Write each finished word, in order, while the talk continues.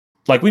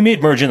Like, we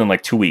made Merge in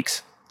like 2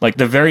 weeks. Like,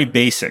 the very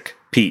basic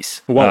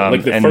piece. Wow,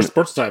 like the first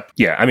prototype.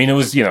 Yeah, I mean, it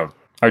was,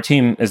 our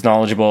team is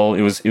knowledgeable.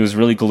 It was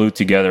really glued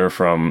together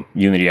from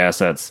Unity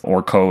assets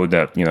or code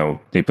that,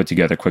 they put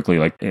together quickly.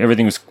 Like,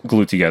 everything was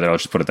glued together. I'll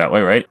just put it that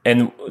way, right?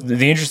 And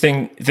the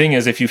interesting thing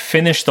is, if you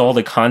finished all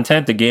the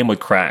content, the game would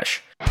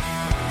crash.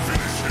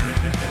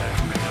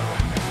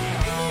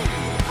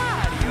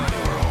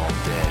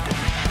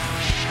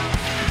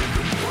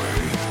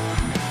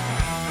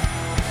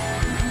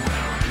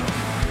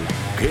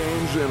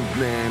 Games and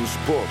Names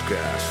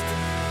Podcast.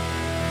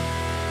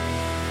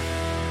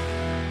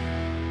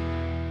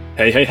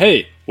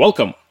 Hey,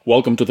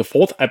 welcome to the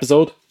 4th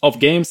episode of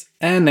Games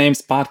and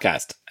Names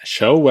Podcast, a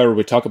show where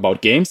we talk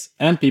about games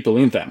and people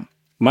in them.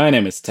 My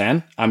name is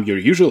Stan, I'm your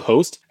usual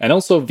host and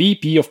also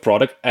VP of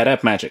Product at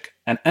AppMagic,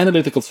 an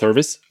analytical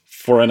service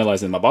for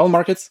analyzing mobile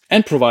markets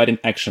and providing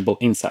actionable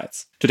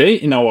insights. Today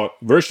in our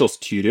virtual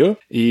studio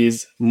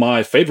is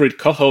my favorite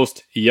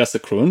co-host, Jesse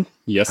Kroon.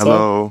 Jesse.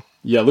 Hello.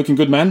 Yeah, looking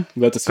good, man.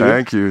 Glad to see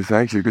you.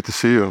 Thank you. Good to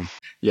see you.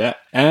 Yeah,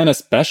 and a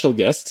special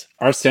guest,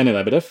 Arseny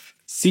Lebedev,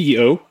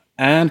 CEO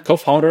and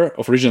co-founder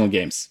of Original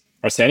Games.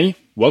 Arseny,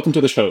 welcome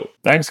to the show.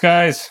 Thanks,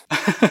 guys.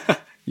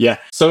 Yeah,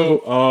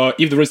 so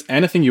if there is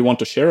anything you want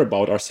to share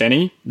about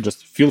Arseny,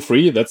 just feel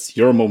free. That's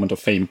your moment of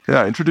fame.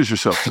 Yeah, introduce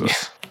yourself to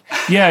us.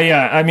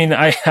 Yeah. I mean,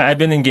 I've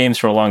been in games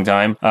for a long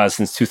time,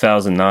 since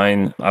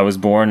 2009. I was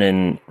born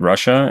in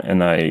Russia,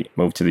 and I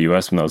moved to the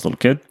US when I was a little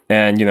kid.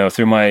 And,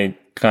 through my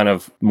kind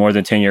of more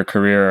than 10-year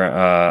career,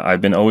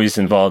 I've been always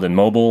involved in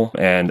mobile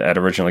and at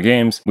Original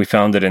Games. We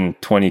founded in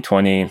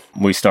 2020.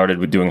 We started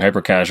with doing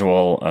hyper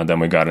casual. Then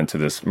we got into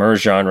this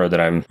Merge genre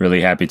that I'm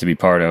really happy to be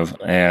part of,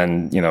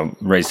 and,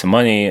 raised some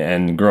money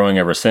and growing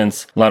ever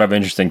since. A lot of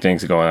interesting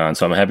things going on.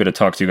 So I'm happy to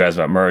talk to you guys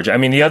about Merge. I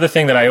mean, the other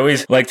thing that I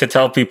always like to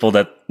tell people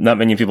that not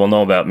many people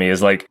know about me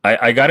is like,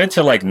 I got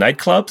into like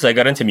nightclubs. I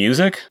got into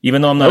music,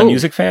 even though I'm not a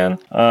music fan.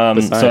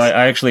 Nice. So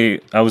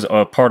I was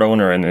a part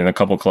owner in a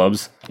couple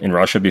clubs in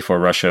Russia before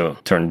Russia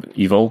turned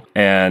evil.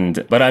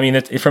 But I mean,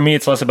 for me,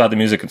 it's less about the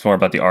music. It's more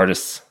about the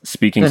artists.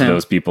 Speaking to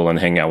those people and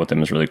hanging out with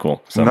them is really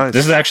cool. So Nice.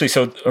 This is actually,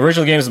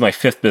 Original Games is my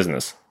 5th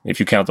business, if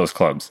you count those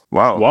clubs.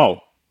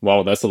 Wow.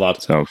 Wow, that's a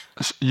lot. So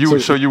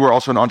You were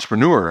also an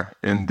entrepreneur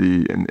in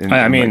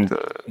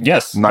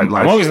yes, nightlife.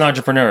 I'm always an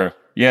entrepreneur.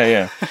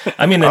 Yeah.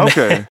 I mean,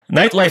 Okay.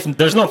 Nightlife,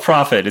 there's no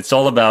profit. It's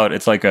all about,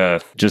 it's like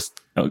just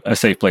a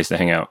safe place to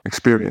hang out.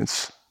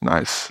 Experience.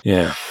 Nice.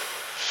 Yeah.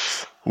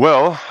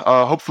 Well,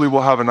 hopefully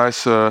we'll have a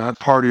nice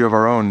party of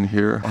our own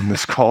here on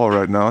this call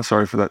right now.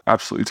 Sorry for that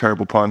absolutely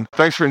terrible pun.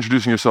 Thanks for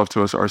introducing yourself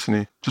to us,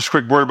 Arseny. Just a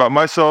quick word about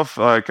myself.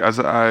 Like, as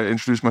I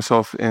introduced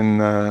myself in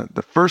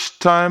the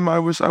first time I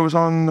was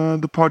on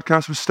the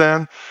podcast with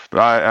Stan, but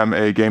I am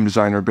a game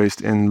designer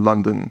based in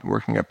London,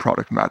 working at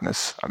Product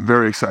Madness. I'm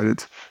very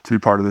excited to be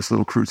part of this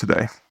little crew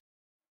today.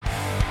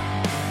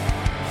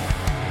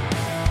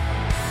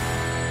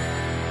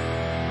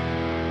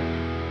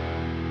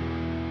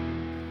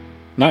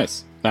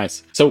 Nice.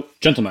 So,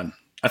 gentlemen,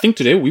 I think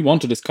today we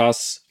want to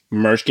discuss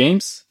merge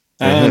games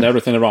and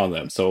everything around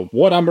them. So,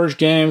 what are merge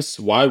games?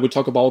 Why we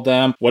talk about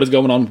them? What is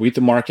going on with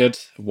the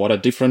market? What are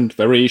different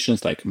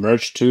variations like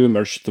Merge-2,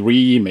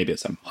 Merge-3, maybe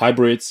some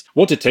hybrids?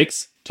 What it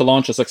takes to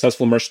launch a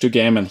successful Merge-2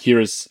 game? And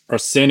here is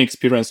Arseny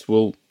experience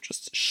will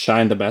just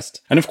shine the best.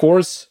 And of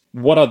course,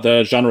 what are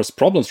the genre's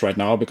problems right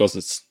now? Because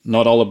it's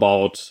not all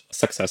about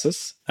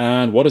successes.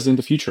 And what is in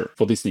the future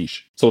for this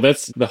niche? So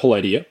that's the whole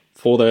idea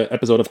for the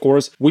episode, of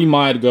course. We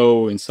might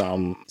go in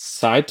some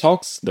side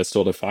talks, that's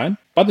totally fine.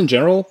 But in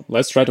general,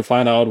 let's try to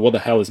find out what the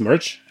hell is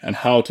Merge and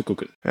how to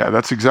cook it. Yeah,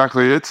 that's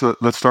exactly it. So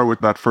let's start with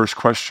that first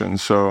question.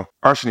 So,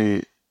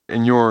 Arseny,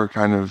 in your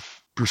kind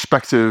of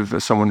perspective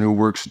as someone who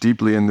works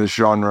deeply in this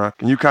genre,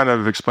 can you kind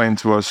of explain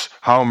to us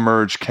how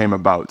Merge came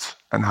about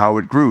and how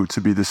it grew to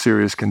be the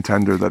serious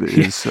contender that it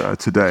is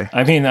today?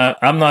 I mean,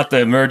 I'm not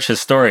the Merge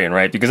historian,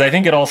 right? Because I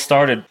think it all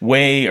started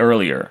way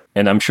earlier.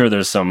 And I'm sure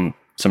there's some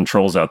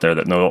trolls out there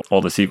that know all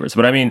the secrets.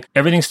 But I mean,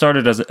 everything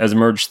started as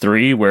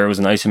Merge-3, where it was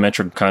an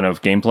isometric kind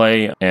of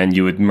gameplay, and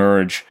you would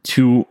merge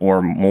 2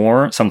 or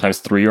more, sometimes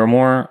 3 or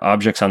more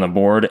objects on the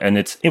board, and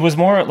it was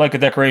more like a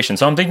decoration.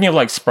 So I'm thinking of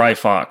like Spry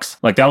Fox.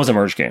 Like, that was a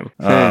Merge game.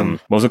 What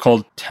was it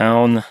called?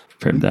 Town?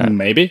 That.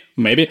 Maybe.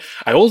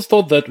 I always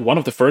thought that one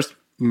of the first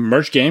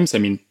Merge games, I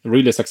mean,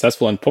 really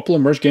successful and popular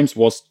Merge games,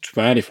 was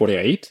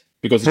 2048,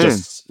 because it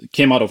just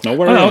came out of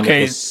nowhere. Oh,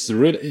 okay. It was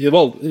really,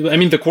 well, I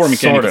mean, the core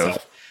mechanic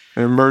itself.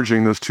 And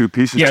merging those two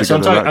pieces together.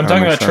 Yeah, so I'm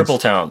talking about Triple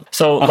Town.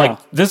 So like,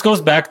 this goes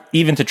back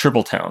even to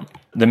Triple Town,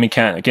 the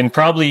mechanic, and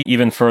probably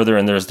even further,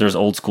 and there's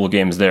old school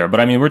games there.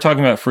 But I mean, we're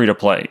talking about free to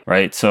play,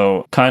 right?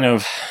 So kind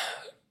of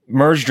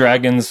Merge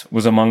Dragons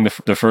was among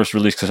the first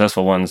really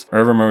successful ones.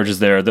 Ever Merge is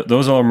there.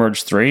 Those are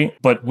Merge-3.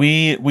 But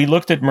we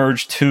looked at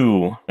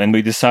Merge-2 and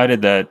we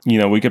decided that,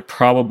 we could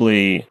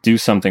probably do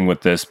something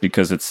with this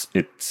because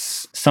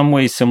it's some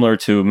ways similar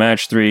to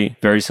Match-3,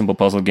 very simple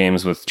puzzle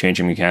games with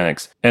changing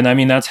mechanics. And I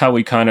mean, that's how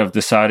we kind of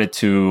decided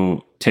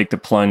to take the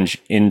plunge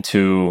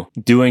into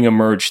doing a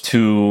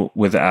Merge-2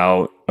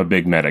 without a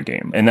big meta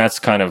game. And that's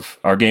kind of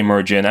our game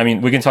Merge-in. I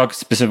mean, we can talk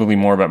specifically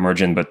more about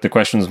Merge-in, but the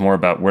question is more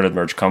about where did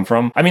Merge come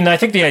from? I mean, I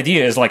think the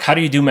idea is like, how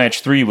do you do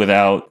Match-3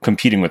 without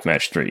competing with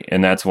Match-3?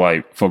 And that's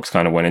why folks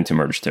kind of went into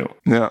Merge-2.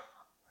 Yeah.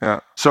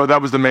 Yeah. So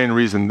that was the main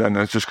reason then.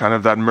 It's just kind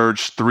of that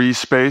Merge-3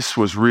 space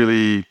was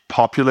really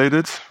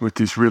populated with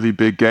these really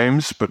big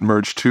games, but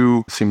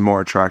Merge-2 seemed more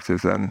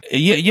attractive then.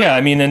 Yeah. I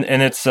mean,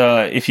 and it's,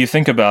 if you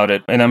think about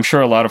it, and I'm sure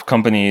a lot of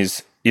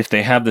companies, if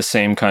they have the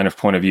same kind of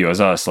point of view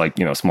as us, like,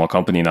 small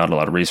company, not a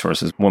lot of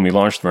resources. When we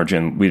launched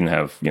Merge-in, we didn't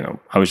have,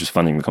 I was just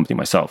funding the company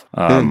myself.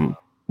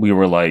 We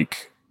were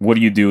like, what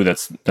do you do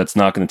that's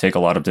not going to take a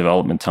lot of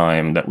development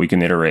time that we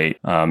can iterate?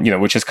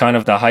 Which is kind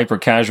of the hyper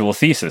casual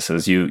thesis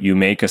is you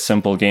make a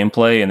simple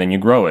gameplay and then you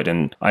grow it.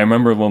 And I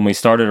remember when we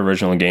started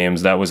original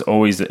games, that was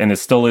always, and it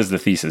still is the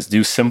thesis,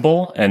 do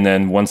simple. And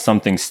then once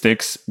something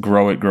sticks,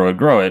 grow it.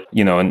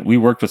 And we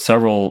worked with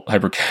several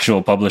hyper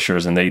casual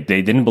publishers and they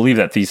didn't believe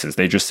that thesis.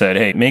 They just said,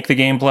 hey, make the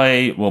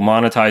gameplay, we'll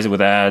monetize it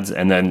with ads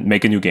and then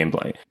make a new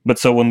gameplay. But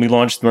so when we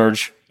launched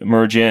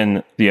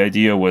Merge-in, the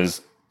idea was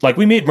like,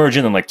 we made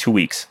Merge-in in like 2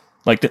 weeks.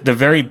 Like the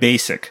very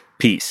basic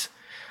piece.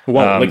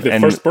 Wow, like the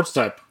first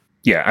prototype.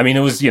 Yeah, I mean, it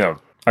was,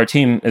 our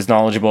team is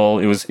knowledgeable.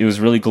 It was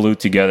really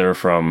glued together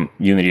from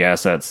Unity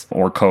assets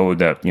or code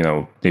that,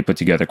 they put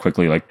together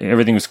quickly. Like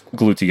everything was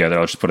glued together.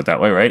 I'll just put it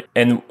that way, right?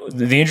 And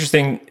the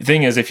interesting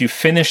thing is if you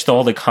finished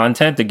all the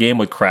content, the game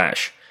would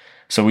crash.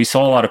 So we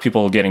saw a lot of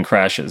people getting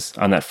crashes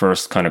on that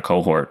first kind of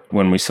cohort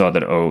when we saw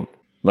that,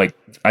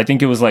 I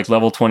think it was like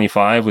level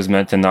 25 was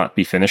meant to not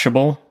be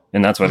finishable.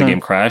 And that's why the game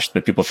crashed,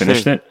 but people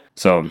finished it.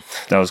 So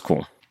that was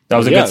cool. That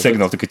was a good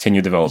signal to continue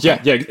developing.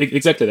 Yeah,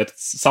 exactly. That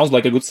sounds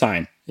like a good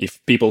sign.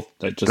 If people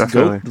just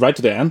go right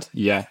to the end,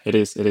 yeah, it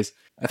is.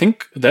 I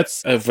think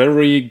that's a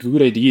very good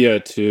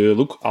idea to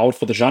look out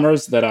for the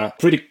genres that are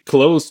pretty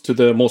close to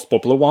the most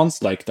popular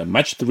ones, like the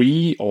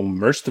Match-3 or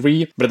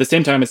Merge-3. But at the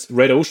same time, it's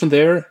red ocean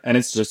there, and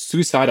it's just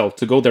suicidal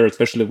to go there,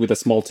 especially with a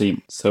small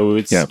team. So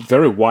it's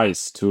very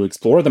wise to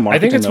explore the market. I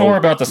think it's more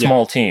about the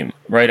small team,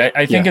 right?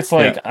 I think it's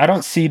like, I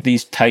don't see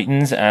these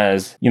titans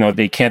as,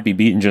 they can't be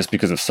beaten just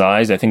because of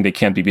size. I think they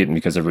can't be beaten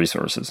because of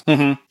resources.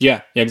 Mm-hmm.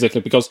 Yeah,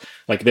 exactly. Because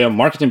like their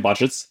marketing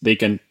budgets, they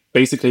can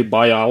basically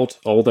buy out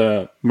all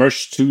the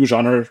Merge-2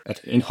 genre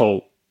in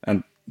whole,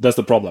 and that's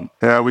the problem.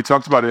 Yeah, we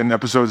talked about it in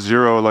episode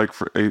 0,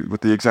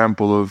 with the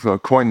example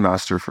of Coin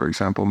Master, for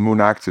example. Moon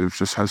Active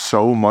just has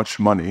so much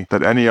money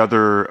that any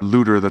other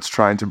looter that's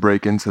trying to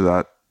break into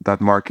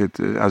that market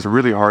has a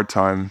really hard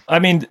time. I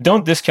mean,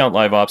 don't discount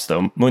live ops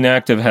though. Moon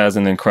Active has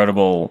an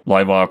incredible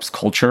live ops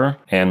culture,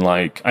 and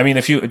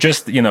if you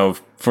just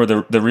for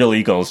the real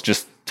eagles,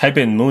 just type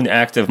in Moon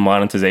Active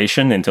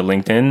monetization into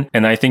LinkedIn,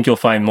 and I think you'll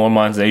find more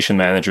monetization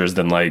managers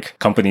than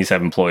companies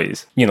have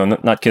employees.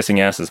 Not kissing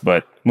asses,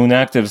 but Moon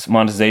Active's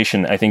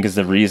monetization, I think, is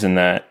the reason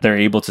that they're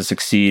able to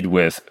succeed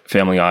with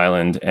Family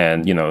Island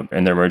and,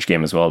 and their merge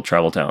game as well,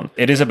 Travel Town.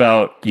 It is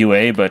about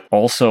UA, but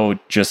also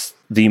just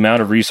the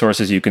amount of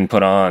resources you can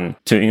put on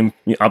to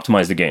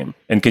optimize the game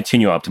and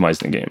continue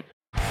optimizing the game.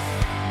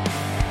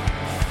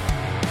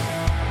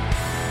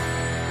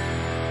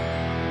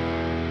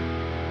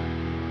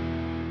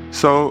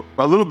 So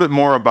a little bit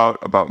more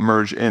about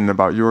Merge-in,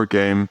 about your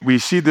game. We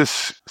see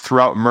this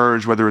throughout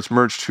Merge, whether it's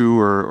Merge-2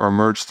 or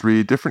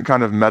Merge-3, different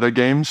kind of meta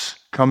games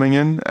coming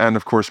in. And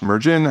of course,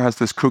 Merge-in has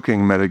this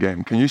cooking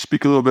metagame. Can you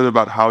speak a little bit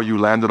about how you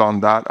landed on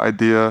that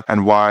idea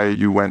and why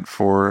you went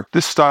for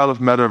this style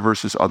of meta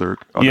versus other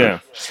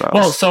styles?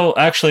 Well, so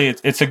actually,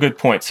 it's a good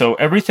point. So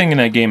everything in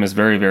that game is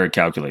very, very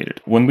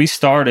calculated. When we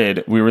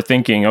started, we were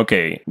thinking,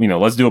 okay,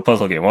 let's do a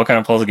puzzle game. What kind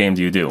of puzzle game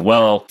do you do?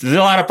 Well, there's a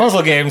lot of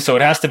puzzle games, so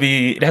it has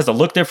to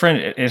look different.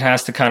 It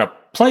has to kind of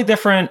play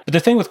different. But the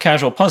thing with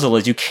casual puzzle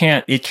is it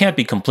can't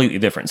be completely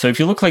different. So if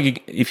you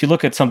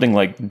look at something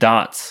like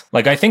Dots,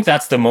 I think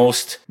that's the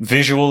most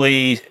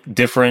visually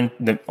different,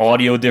 the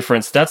audio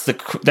difference. That's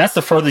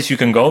the furthest you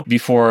can go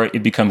before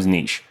it becomes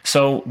niche.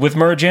 So with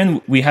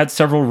Merge-in, we had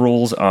several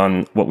rules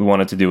on what we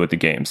wanted to do with the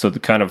game. So the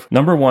kind of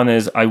number one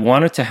is I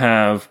wanted to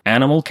have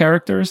animal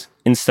characters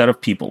instead of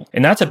people.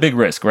 And that's a big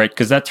risk, right?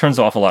 Because that turns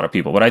off a lot of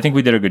people. But I think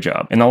we did a good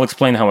job. And I'll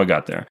explain how I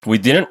got there. We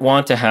didn't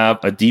want to have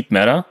a deep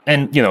meta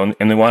and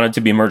we wanted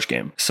to be a merge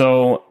game.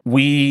 So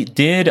we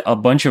did a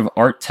bunch of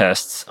art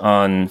tests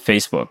on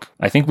Facebook.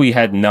 I think we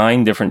had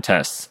 9 different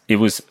tests. It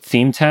was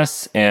theme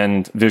tests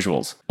and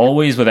visuals,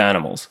 always with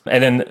animals.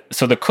 And then,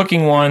 so the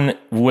cooking one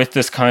with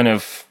this kind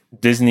of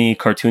Disney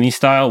cartoony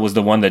style was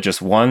the one that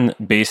just won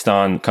based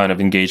on kind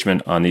of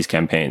engagement on these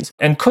campaigns.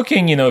 And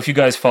cooking, if you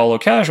guys follow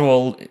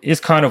casual, is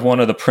kind of one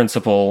of the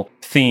principal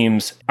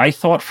themes. I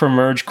thought for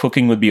Merge,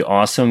 cooking would be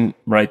awesome,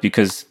 right?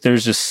 Because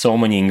there's just so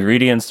many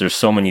ingredients, there's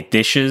so many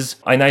dishes.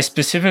 And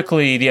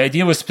the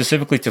idea was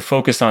specifically to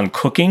focus on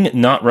cooking,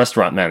 not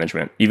restaurant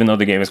management, even though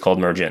the game is called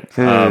Merge-in.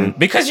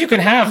 Because you can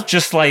have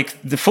just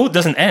the food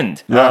doesn't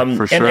end. Yeah,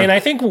 for sure. And I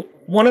think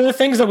one of the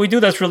things that we do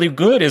that's really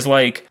good is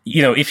like,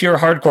 if you're a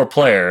hardcore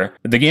player,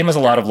 the game has a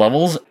lot of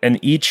levels and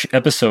each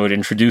episode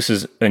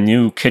introduces a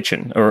new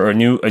kitchen or a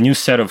new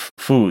set of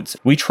foods.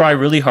 We try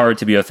really hard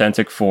to be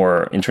authentic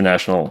for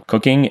international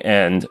cooking.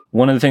 And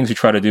one of the things we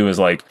try to do is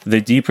like,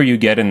 the deeper you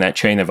get in that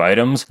chain of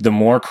items, the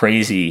more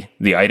crazy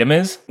the item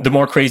is, the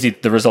more crazy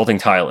the resulting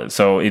tile is.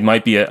 So it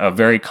might be a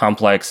very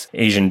complex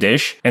Asian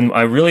dish. And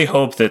I really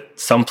hope that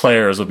some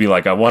players will be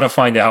like, I want to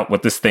find out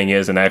what this thing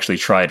is and actually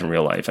try it in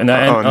real life. And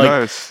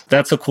nice.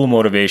 That's a cool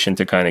motivation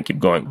to kind of keep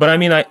going. But I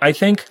mean, I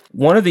think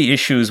one of the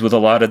issues with a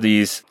lot of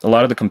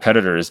the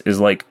competitors is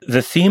like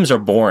the themes are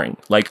boring.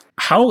 Like,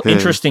 how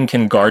interesting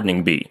can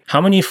gardening be?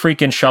 How many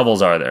freaking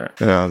shovels are there?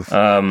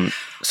 Yeah.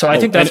 So I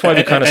think that's why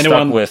we kind of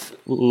stuck with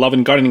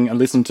loving gardening and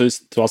listen to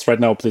us right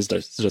now. Please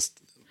just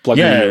plug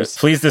me in.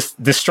 Please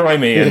destroy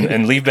me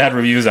and leave bad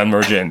reviews on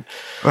Merge-2.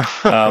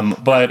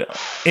 But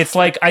it's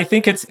like, I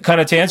think it's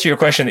kind of to answer your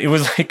question, it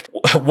was like,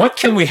 what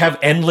can we have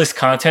endless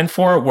content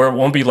for where it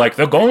won't be like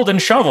the golden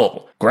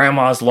shovel,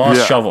 grandma's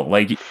lost shovel,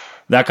 like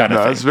that kind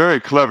of thing. It's very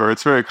clever.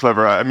 It's very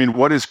clever. I mean,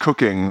 what is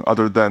cooking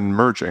other than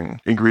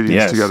merging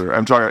ingredients together?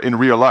 I'm talking in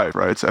real life,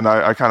 right? And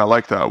I kind of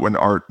like that when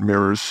art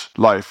mirrors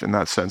life in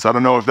that sense. I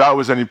don't know if that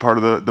was any part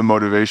of the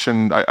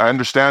motivation. I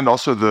understand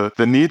also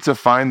the need to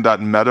find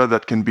that meta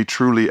that can be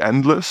truly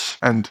endless.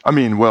 And I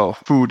mean, well,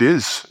 food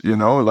is,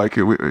 like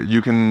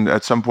you can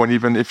at some point,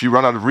 even if you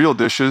run out of real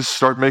dishes,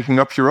 start making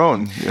up your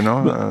own,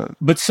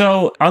 But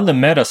so on the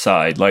meta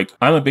side, like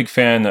I'm a big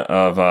fan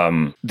of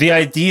the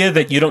idea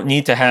that you don't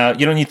need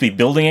to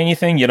be building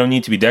anything, you don't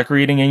need to be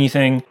decorating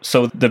anything.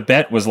 So the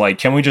bet was like,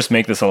 can we just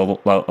make this a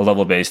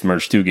level-based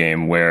Merge-2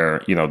 game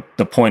where,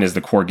 the point is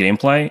the core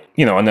gameplay,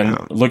 and then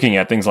looking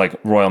at things like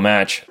Royal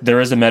Match, there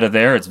is a meta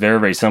there. It's very,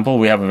 very simple.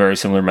 We have a very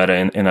similar meta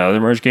in another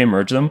Merge game,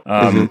 Merge Them.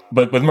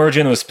 But with Merge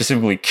In, it was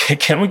specifically,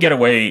 can we get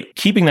away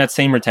keeping that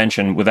same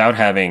retention without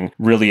having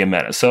really a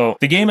meta? So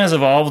the game has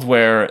evolved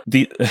where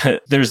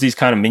there's these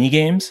kind of mini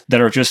games that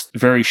are just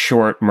very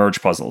short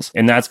merge puzzles.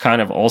 And that's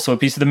kind of also a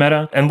piece of the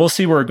meta. And we'll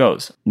see where it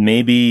goes.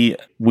 Maybe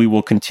we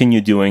will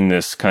continue doing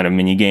this kind of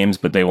mini games,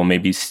 but they will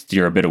maybe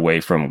steer a bit away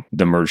from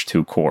the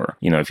Merge-2 core.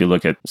 If you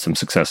look at some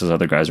successes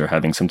other guys are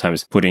having,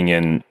 sometimes putting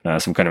in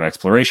some kind of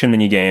exploration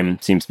mini game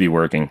seems to be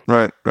working.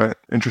 Right.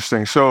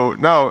 Interesting. So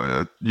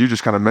now you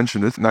just kind of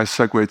mentioned it. Nice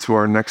segue to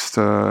our next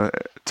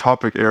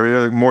topic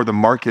area, more the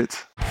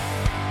market.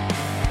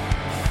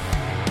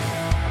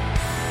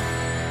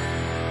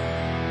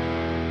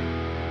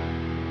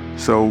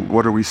 So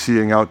what are we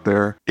seeing out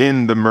there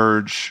in the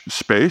merge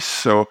space?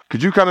 So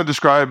could you kind of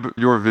describe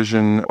your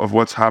vision of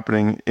what's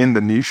happening in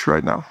the niche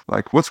right now?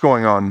 Like what's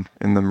going on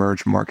in the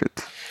merge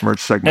market, merge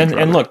segment?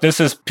 And look,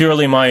 this is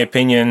purely my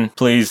opinion.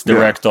 Please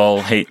direct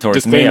all hate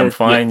towards me. I'm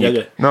fine.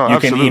 No, you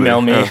can email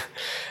me.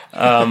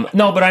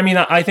 No, but I mean,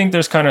 I think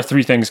there's kind of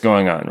three things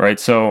going on, right?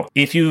 So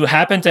if you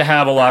happen to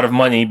have a lot of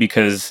money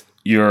because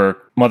your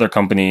mother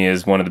company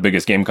is one of the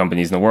biggest game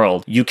companies in the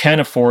world, you can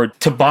afford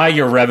to buy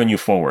your revenue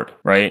forward,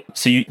 right?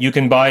 So you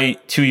can buy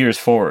 2 years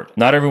forward.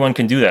 Not everyone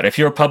can do that. If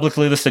you're a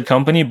publicly listed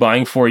company,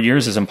 buying 4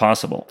 years is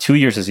impossible. 2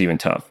 years is even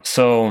tough.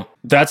 So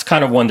that's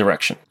kind of one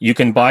direction. You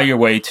can buy your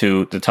way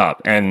to the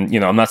top. And,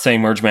 I'm not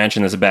saying Merge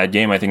Mansion is a bad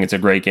game. I think it's a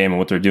great game and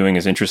what they're doing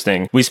is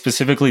interesting. We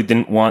specifically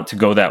didn't want to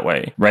go that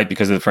way, right?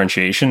 Because of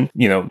differentiation.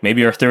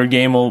 Maybe our third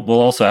game will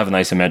also have an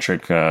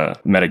isometric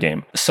meta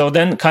game. So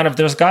then kind of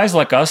there's guys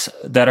like us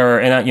that are,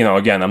 and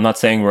again, I'm not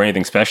saying we're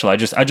anything special. I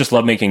just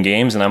love making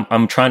games and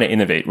I'm trying to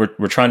innovate.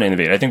 We're trying to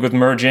innovate. I think with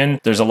Merge In,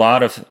 there's a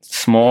lot of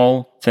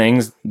small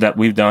things that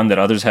we've done that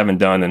others haven't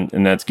done,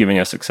 and that's giving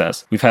us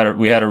success. We had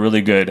a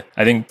really good,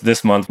 I think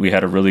this month we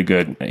had a really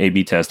good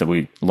A/B test that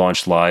we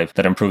launched live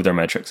that improved our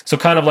metrics. So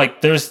kind of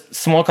like there's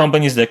small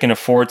companies that can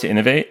afford to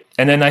innovate.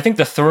 And then I think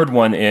the third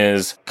one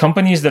is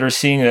companies that are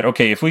seeing that,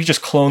 okay, if we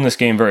just clone this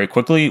game very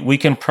quickly, we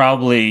can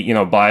probably,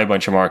 buy a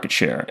bunch of market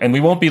share. And we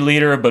won't be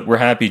leader, but we're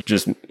happy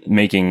just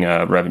making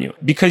revenue.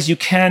 Because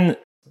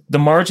the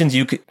margins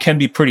can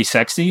be pretty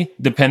sexy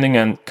depending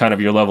on kind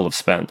of your level of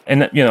spend.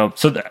 And,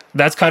 so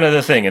that's kind of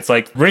the thing. It's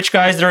like rich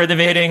guys that are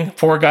innovating,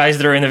 poor guys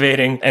that are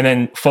innovating, and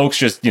then folks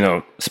just,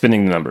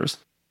 spinning the numbers.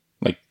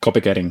 Like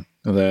copycatting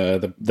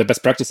the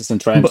best practices and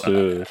trying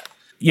to...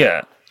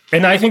 Yeah.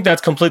 And I think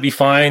that's completely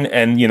fine.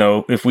 And,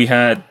 if we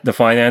had the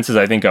finances,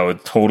 I think I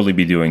would totally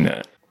be doing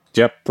that.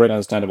 Yep, pretty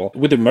understandable.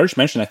 With the Merge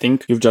Mansion, I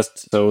think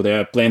so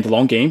they're playing the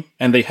long game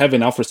and they have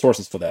enough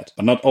resources for that.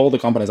 But not all the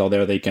companies out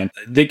there, they can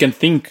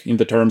think in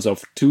the terms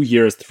of 2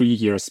 years, 3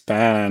 years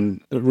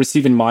span,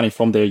 receiving money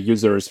from their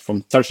users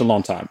from such a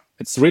long time.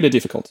 It's really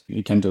difficult.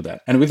 You can do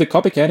that. And with the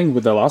copycatting,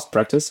 with the last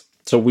practice,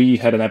 so we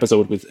had an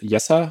episode with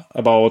Yesa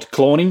about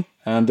cloning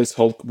and this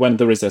whole, when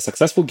there is a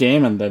successful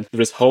game and then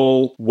there is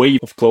whole wave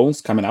of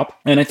clones coming up.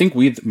 And I think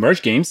with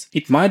merge games,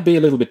 it might be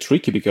a little bit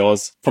tricky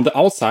because from the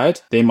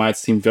outside, they might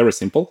seem very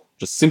simple.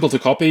 just simple to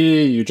copy.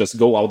 You just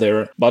go out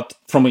there. But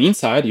from the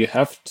inside, you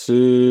have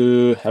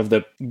to have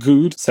the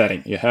good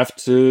setting. You have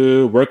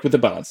to work with the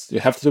balance.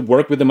 You have to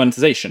work with the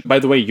monetization. By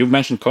the way, you've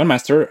mentioned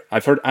CoinMaster.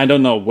 I've heard, I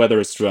don't know whether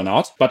it's true or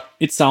not, but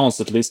it sounds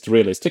at least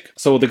realistic.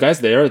 So the guys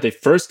there, they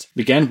first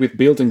began with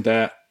building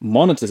the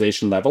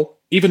monetization level,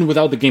 even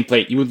without the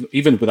gameplay,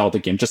 even without the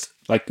game, just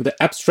like the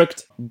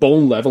abstract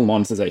bone level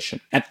monetization.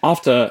 And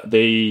after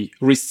they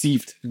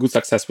received good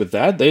success with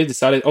that, they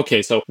decided,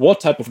 okay, so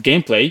what type of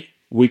gameplay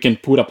we can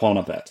put upon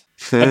of that?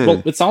 And,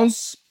 well, it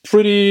sounds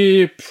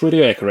pretty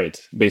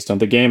accurate based on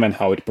the game and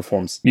how it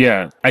performs.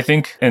 Yeah, I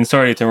think, and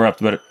sorry to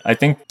interrupt, but I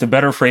think the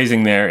better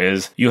phrasing there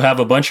is you have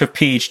a bunch of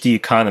PhD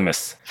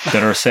economists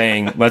that are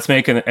saying, let's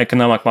make an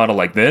economic model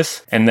like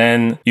this. And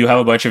then you have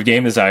a bunch of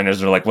game designers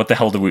that are like, what the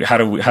hell how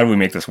do we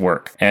make this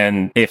work?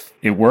 And if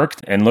it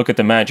worked, and look at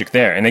the magic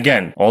there. And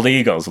again, all the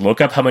egos,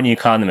 look up how many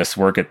economists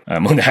work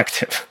at Moon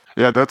Active.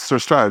 Yeah, that's their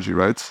strategy,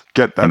 right?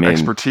 Get that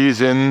expertise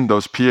in,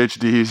 those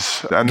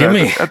PhDs. And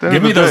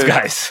give me those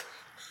guys.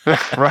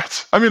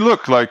 Right. I mean,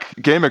 look, like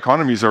game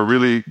economies are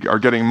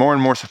getting more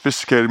and more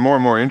sophisticated, more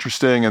and more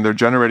interesting, and they're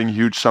generating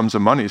huge sums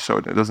of money. So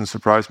it doesn't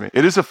surprise me.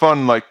 It is a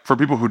fun, like for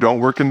people who don't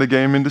work in the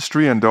game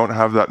industry and don't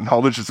have that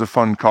knowledge, it's a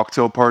fun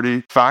cocktail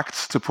party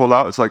fact to pull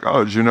out. It's like,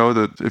 oh, did you know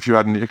that if you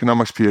had an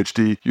economics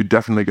PhD, you'd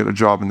definitely get a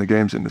job in the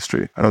games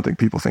industry? I don't think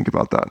people think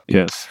about that.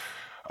 Yes.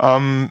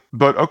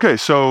 But okay,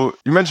 so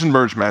you mentioned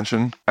Merge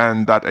Mansion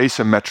and that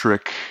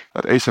asymmetric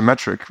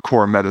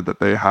core meta that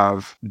they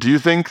have. Do you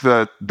think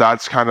that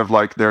that's kind of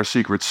like their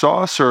secret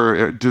sauce,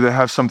 or do they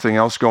have something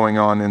else going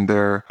on in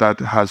there that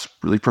has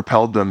really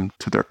propelled them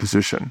to their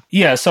position?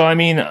 Yeah, so I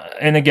mean,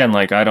 and again,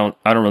 like I don't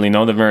really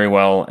know them very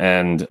well,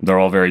 and they're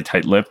all very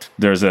tight-lipped.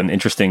 There's an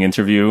interesting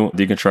interview,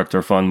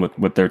 Deconstructor Fun,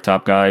 with their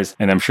top guys,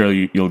 and I'm sure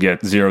you'll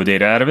get zero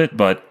data out of it.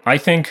 But I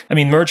think, I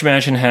mean, Merge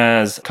Mansion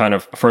has kind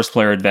of a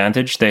first-player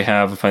advantage. They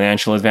have a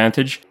financial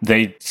advantage.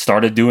 They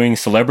started doing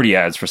celebrity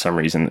ads for some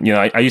reason. You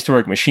know, I used to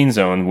work Machine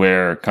Zone,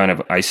 where kind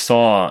of I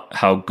saw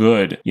how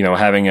good, you know,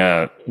 having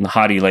a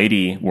hottie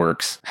lady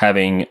works,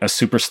 having a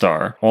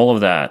superstar, all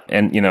of that.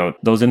 And, you know,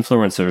 those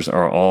influencers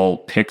are all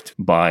picked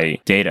by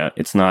data.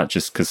 It's not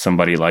just because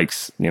somebody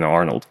likes, you know,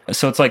 Arnold.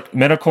 So it's like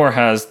Metacore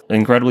has an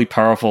incredibly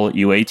powerful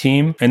UA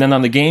team. And then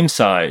on the game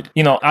side,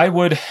 you know, I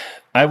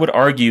would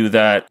argue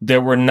that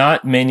there were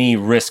not many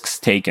risks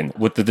taken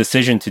with the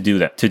decision to do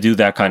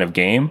that kind of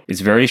game.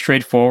 It's very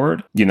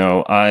straightforward. You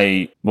know,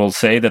 I will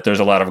say that there's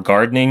a lot of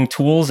gardening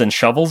tools and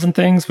shovels and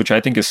things, which I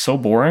think is so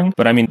boring,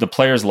 but I mean, the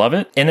players love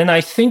it. And then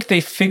I think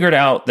they figured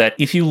out that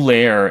if you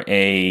layer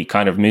a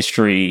kind of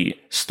mystery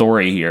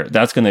story here,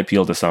 that's going to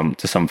appeal to some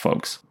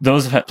folks.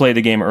 Those who played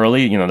the game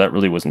early, you know, that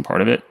really wasn't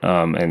part of it.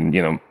 And,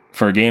 you know,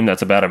 for a game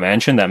that's about a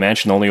mansion, that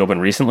mansion only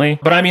opened recently.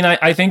 But I mean,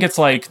 I think it's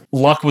like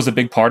luck was a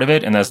big part of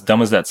it. And as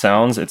dumb as that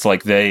sounds, it's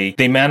like they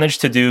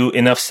managed to do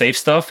enough safe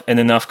stuff and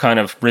enough kind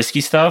of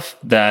risky stuff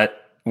that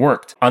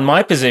worked. On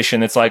my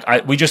position, it's like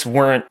we just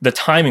weren't, the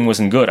timing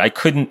wasn't good.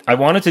 I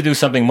wanted to do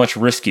something much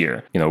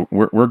riskier. You know,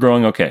 we're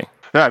growing okay.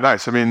 Yeah,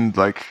 nice. I mean,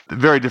 like,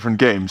 very different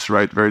games,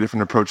 right? Very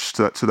different approach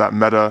to that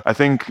meta. I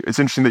think it's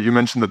interesting that you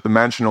mentioned that the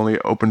mansion only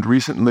opened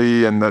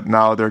recently and that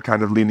now they're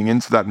kind of leaning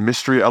into that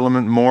mystery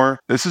element more.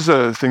 This is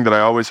a thing that I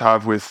always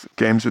have with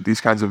games with these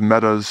kinds of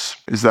metas,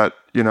 is that,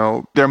 you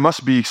know, there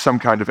must be some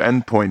kind of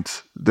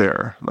endpoint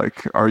there.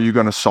 Like, are you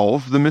going to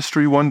solve the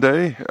mystery one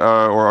day?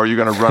 Or are you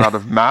going to run out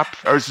of map?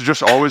 Or is it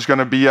just always going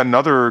to be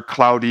another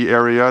cloudy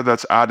area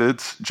that's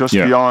added just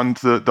beyond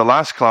the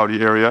last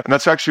cloudy area? And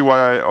that's actually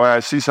why I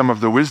see some of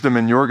the wisdom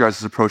in your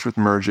guys' approach with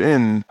Merge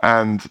In.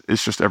 And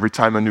it's just every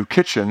time a new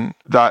kitchen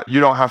that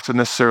you don't have to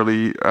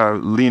necessarily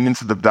lean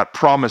into that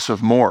promise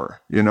of more.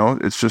 You know,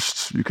 it's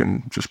just, you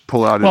can just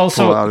pull out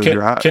of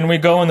your hat. Can we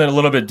go in a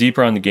little bit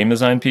deeper on the game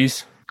design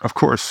piece? Of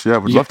course, yeah,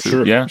 would love to.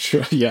 Sure,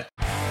 sure, yeah.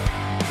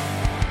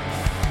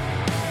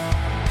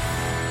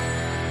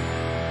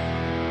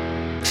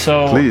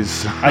 So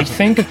please, I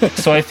think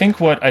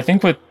what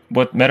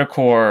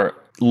Metacore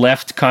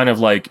left kind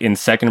of like in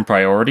second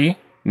priority,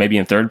 maybe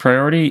in third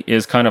priority,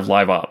 is kind of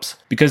live ops,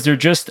 because they're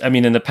just, I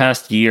mean, in the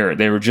past year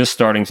they were just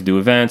starting to do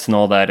events and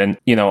all that, and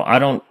you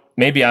know,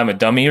 maybe I'm a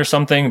dummy or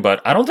something,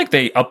 but I don't think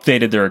they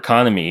updated their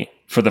economy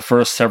for the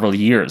first several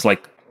years.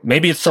 Like,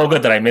 maybe it's so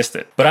good that I missed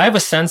it. But I have a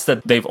sense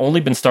that they've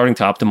only been starting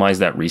to optimize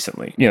that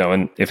recently. You know,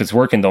 and if it's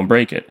working, don't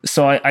break it.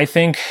 So I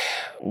think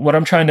what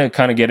I'm trying to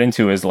kind of get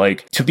into is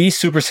like, to be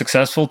super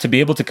successful, to be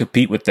able to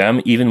compete with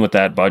them, even with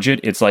that budget,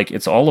 it's like,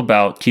 it's all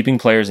about keeping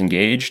players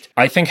engaged.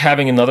 I think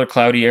having another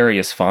cloudy area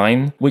is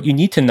fine. What you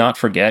need to not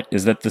forget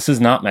is that this is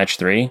not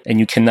Match-3, and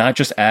you cannot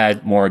just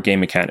add more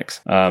game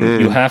mechanics.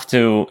 You have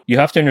to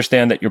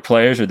understand that your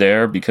players are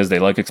there because they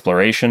like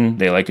exploration,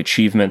 they like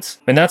achievements.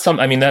 And that's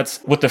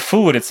that's with the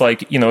food, it's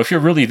like, you know, if you're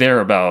really there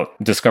about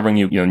discovering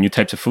new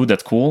types of food,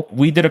 that's cool.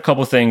 We did a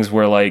couple things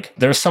where like,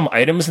 there's some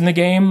items in the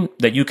game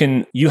that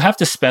you have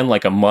to just spend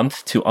like a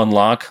month to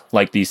unlock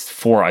like these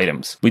 4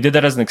 items. We did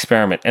that as an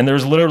experiment. And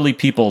there's literally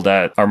people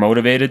that are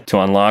motivated to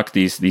unlock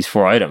these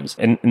 4 items.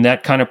 And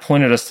that kind of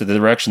pointed us to the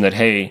direction that,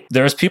 hey,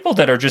 there's people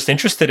that are just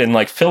interested in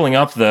like filling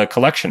up the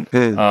collection.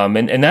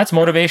 And that's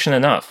motivation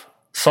enough.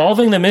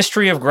 Solving the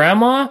mystery of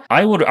grandma,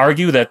 I would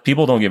argue that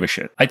people don't give a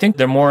shit. I think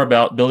they're more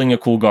about building a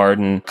cool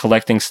garden,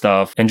 collecting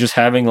stuff, and just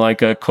having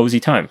like a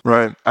cozy time.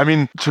 Right. I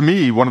mean, to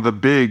me, one of the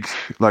big,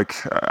 like,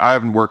 I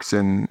haven't worked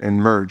in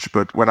Merge,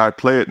 but when I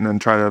play it and then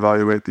try to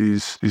evaluate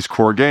these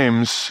core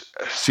games,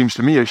 seems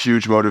to me a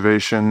huge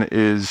motivation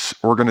is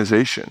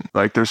organization.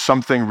 Like, there's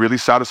something really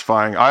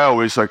satisfying.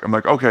 I'm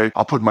like, okay,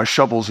 I'll put my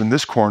shovels in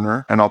this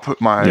corner and I'll put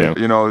my,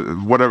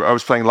 whatever. I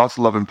was playing lots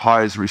of Love and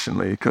Pies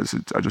recently because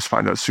I just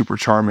find it a super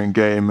charming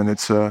game, and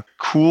it's a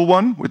cool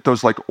one with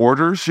those like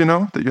orders,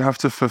 that you have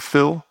to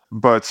fulfill.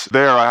 But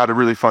there I had a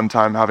really fun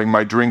time having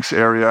my drinks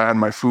area and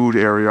my food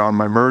area on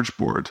my Merge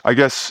board. I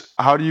guess,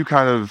 how do you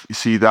kind of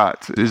see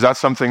that? Is that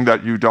something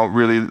that you don't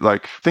really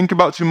like think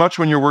about too much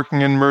when you're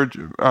working in Merge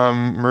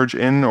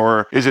in,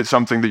 or is it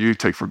something that you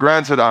take for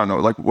granted? I don't know.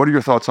 Like, what are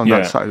your thoughts on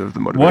that side of the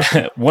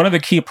motivation? One of the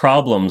key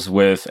problems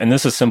with, and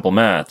this is simple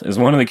math, is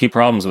one of the key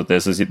problems with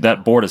this is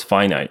that board is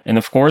finite. And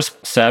of course,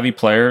 savvy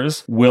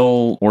players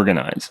will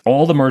organize.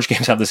 All the Merge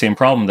games have the same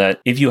problem that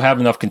if you have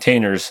enough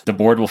containers, the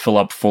board will fill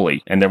up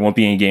fully and there won't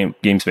be any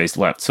game space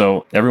left.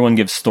 So everyone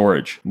gives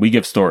storage. We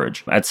give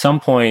storage. At some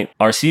point,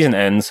 our season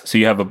ends, so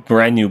you have a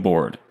brand new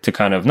board to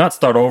kind of not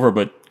start over,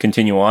 but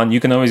continue on.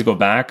 You can always go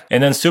back.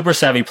 And then super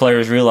savvy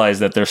players realize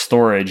that their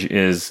storage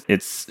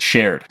it's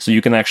shared. So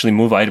you can actually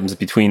move items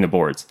between the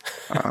boards.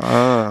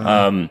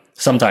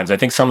 Sometimes. I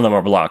think some of them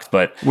are blocked,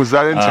 but... Was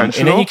that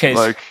intentional? In any case...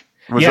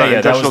 Was that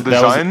intentional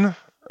design?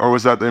 Or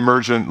was that the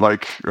emergent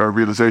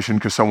realization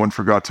because someone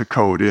forgot to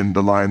code in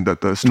the line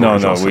that the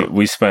storage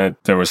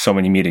there were so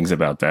many meetings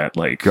about that.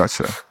 Like,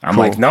 gotcha. I'm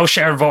like, no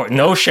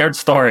shared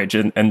storage.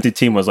 And the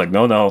team was like,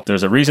 no,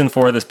 there's a reason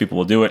for this. People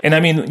will do it. And I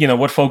mean,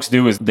 what folks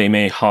do is they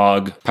may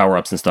hog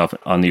power-ups and stuff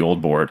on the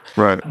old board.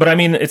 Right. But I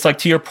mean, it's like,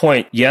 to your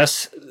point,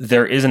 yes,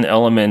 there is an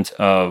element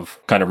of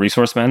kind of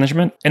resource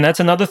management. And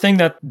that's another thing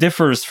that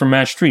differs from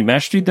Match-3.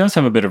 Match-3 does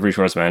have a bit of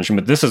resource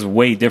management, but this is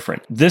way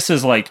different. This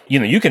is like,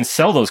 you can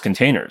sell those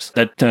containers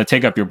that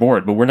take up your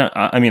board, but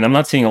I'm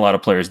not seeing a lot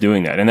of players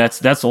doing that. And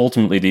that's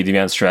ultimately the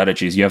advanced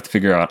strategies. You have to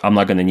figure out, I'm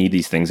not going to need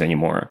these things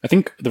anymore. I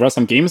think there are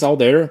some games out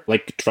there,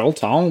 like Trail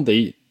Town,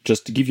 they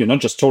just give you not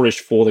just storage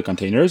for the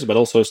containers, but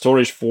also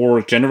storage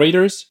for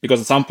generators,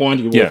 because at some point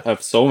you will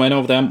have so many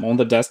of them on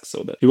the desk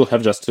so that you will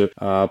have just to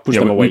push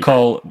them away.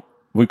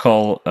 We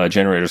call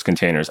generators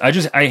containers.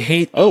 I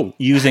hate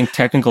using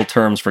technical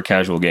terms for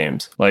casual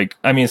games.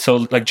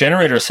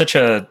 Generator is such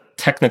a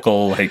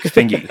technical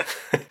thingy.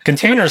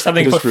 Container is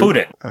something to put food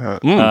in.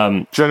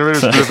 Generator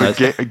is a bit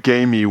of a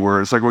gamey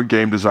word. It's like what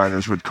game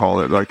designers would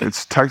call it. Like,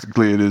 it's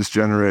technically it is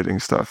generating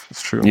stuff.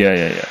 It's true.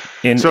 Yeah.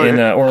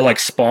 Or like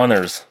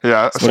spawners.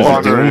 Yeah,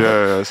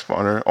 spawner.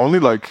 Spawner. Only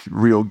like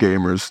real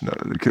gamers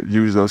could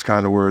use those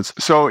kind of words.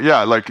 So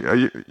yeah,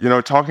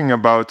 talking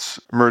about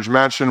Merge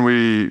Mansion,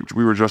 we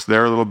were just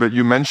there a little bit.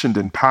 You mentioned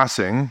in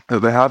passing that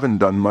they haven't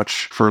done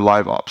much for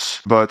live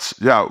ops, but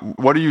yeah,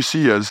 what do you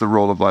see as the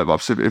role of live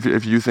ops?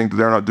 If you think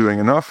they're not doing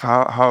enough,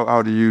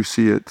 how do you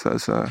see it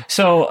as a...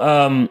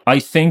 So I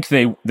think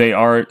they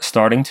are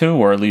starting to,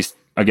 or at least,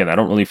 again, I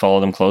don't really follow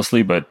them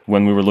closely, but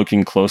when we were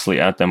looking closely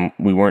at them,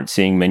 we weren't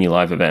seeing many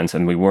live events,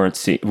 and we were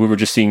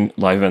just seeing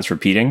live events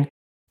repeating.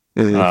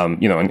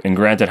 And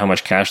granted how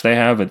much cash they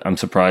have, I'm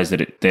surprised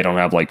that they don't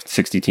have like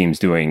 60 teams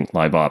doing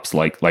live ops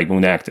like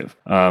Moon Active.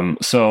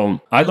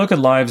 So I look at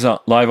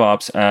live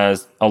ops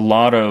as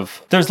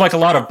there's like a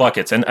lot of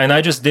buckets, and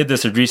I just did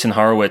this Andreessen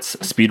Horowitz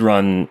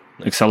speedrun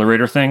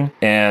accelerator thing,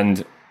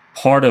 and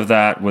part of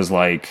that was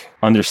like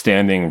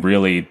understanding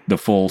really the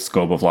full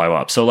scope of live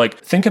ops. So like,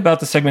 think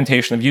about the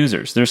segmentation of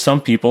users. There's some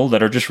people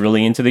that are just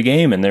really into the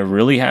game and they're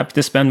really happy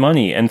to spend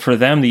money. And for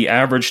them, the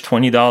average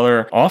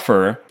 $20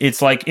 offer,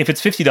 it's like, if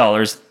it's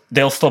 $50,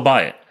 they'll still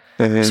buy it.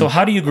 Mm-hmm. So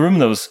how do you groom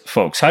those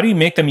folks? How do you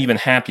make them even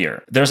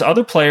happier? There's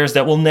other players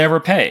that will never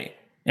pay.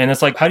 And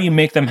it's like, how do you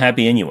make them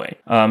happy anyway?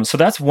 So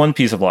that's one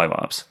piece of live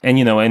ops. And,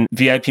 and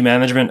VIP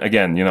management,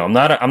 again, I'm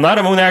not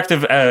a Moon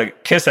Active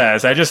kiss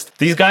ass.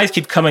 These guys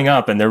keep coming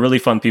up and they're really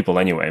fun people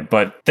anyway.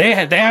 But they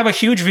have a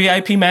huge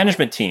VIP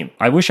management team.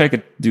 I wish I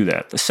could do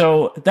that.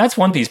 So that's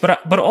one piece,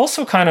 but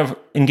also kind of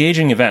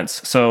engaging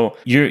events. So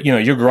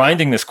you're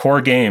grinding this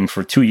core game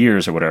for 2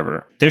 years or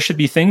whatever. There should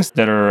be things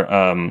that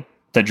are,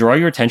 that draw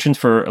your attention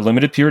for a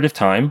limited period of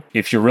time.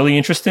 If you're really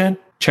interested,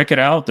 check it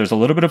out. There's a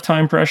little bit of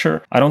time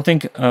pressure. I don't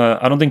think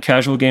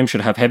casual games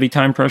should have heavy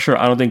time pressure.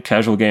 I don't think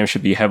casual games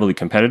should be heavily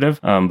competitive.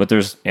 But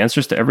there's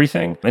answers to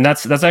everything, and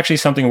that's actually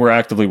something we're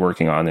actively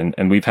working on.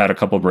 And we've had a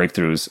couple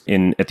breakthroughs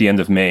at the end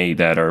of May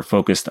that are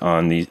focused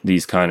on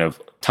these kind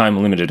of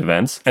time limited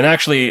events. And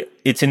actually,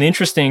 it's an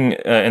interesting,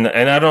 and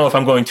I don't know if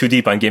I'm going too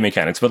deep on game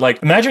mechanics, but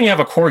like imagine you have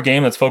a core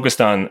game that's focused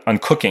on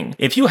cooking.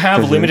 If you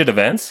have limited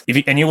events,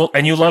 and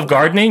you love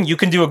gardening, you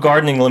can do a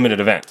gardening limited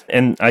event.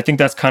 And I think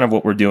that's kind of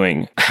what we're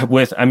doing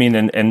with, and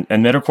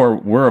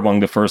Metacore were among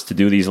the first to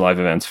do these live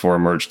events for a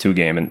Merge-2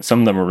 game, and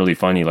some of them were really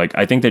funny. Like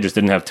I think they just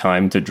didn't have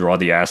time to draw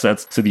the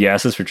assets, so the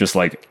assets were just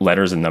like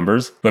letters and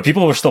numbers, but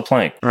people were still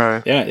playing.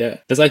 Right. Yeah.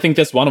 I think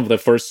that's one of the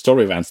first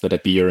story events that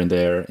appear in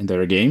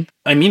their game.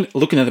 I mean,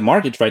 looking at the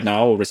market right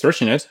now,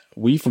 researching it,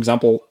 we, for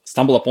example,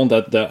 stumble upon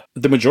that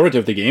the majority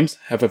of the games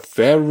have a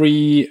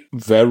very,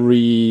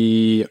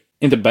 very,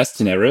 in the best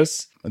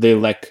scenarios, they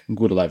lack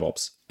good live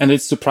ops. And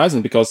it's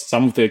surprising because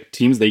some of the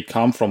teams, they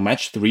come from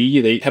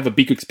Match-3, they have a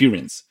big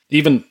experience.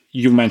 Even,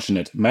 you mentioned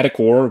it,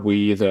 Metacore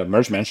with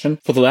Merge mentioned,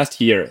 for the last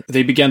year,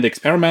 they began the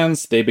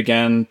experiments, they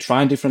began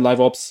trying different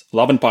live ops.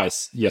 Love and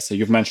Pies, yes,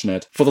 you've mentioned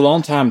it. For the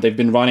long time, they've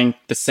been running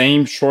the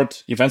same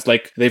short events,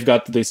 like they've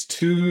got these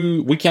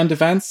 2 weekend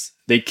events,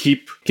 they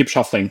keep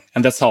shuffling,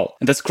 and that's all.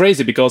 And that's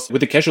crazy because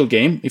with a casual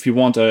game, if you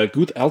want a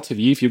good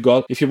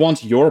LTV, if you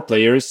want your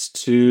players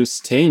to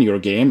stay in your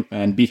game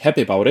and be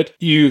happy about it,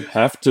 you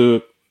have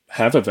to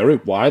have a very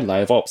wide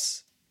live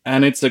ops.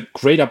 And it's a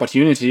great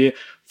opportunity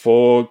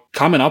for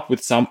coming up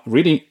with some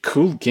really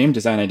cool game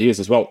design ideas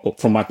as well,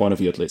 from my point of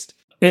view at least.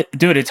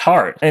 Dude, it's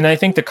hard. And I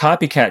think the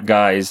copycat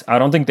guys, I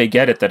don't think they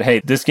get it that,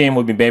 hey, this game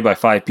will be made by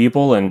 5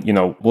 people and,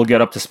 we'll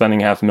get up to spending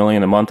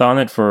 $500,000 a month on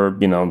it for,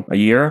 a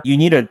year. You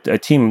need a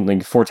team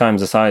like 4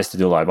 times the size to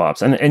do live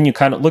ops. And you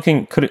kind of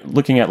looking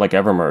at like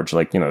Evermerge,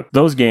 like,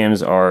 those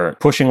games are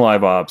pushing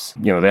live ops,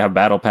 they have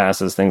battle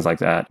passes, things like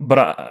that.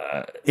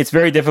 But it's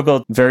very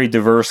difficult, very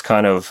diverse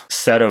kind of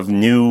set of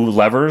new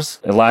levers,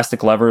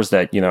 elastic levers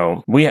that,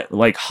 we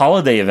like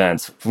holiday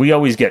events, we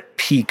always get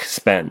peak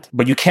spend,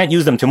 but you can't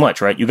use them too much,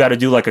 right? You got to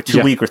do like a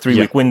 2-week or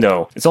 3-week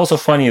window. It's also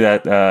funny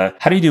that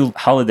how do you do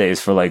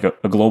holidays for like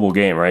a global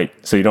game, right?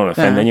 So you don't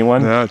offend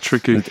anyone. Yeah,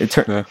 tricky.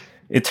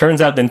 It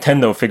turns out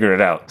Nintendo figured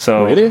it out.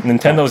 So really?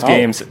 Nintendo's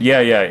games,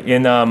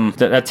 in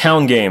that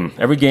town game.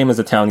 Every game is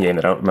a town game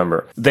that I don't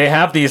remember. They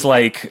have these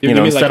like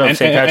instead of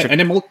St. Patrick.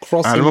 Animal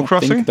Crossing. Animal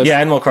Crossing. Yeah,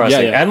 Animal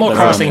Crossing. Yeah. Animal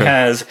Crossing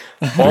has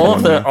all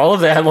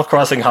of the Animal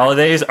Crossing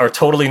holidays are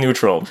totally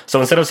neutral.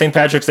 So instead of St.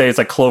 Patrick's Day, it's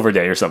like Clover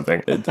Day or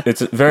something.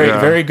 It's a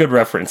very good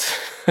reference.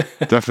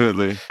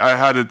 Definitely. I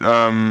had it.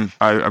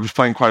 I was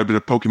playing quite a bit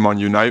of Pokemon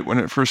Unite when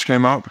it first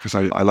came out because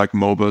I like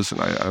MOBAs and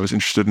I was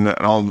interested in it,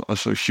 and I'm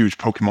also a huge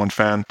Pokemon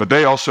fan. But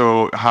they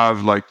also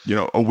have like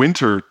a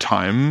winter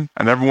time,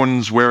 and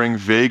everyone's wearing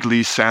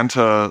vaguely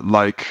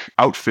Santa-like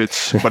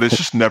outfits, but it's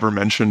just never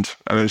mentioned,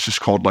 and it's just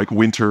called like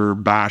Winter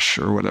Bash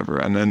or whatever.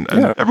 And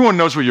everyone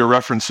knows what you're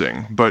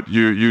referencing, but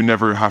you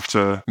never have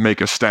to make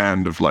a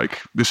stand of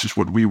like this is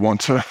what we want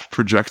to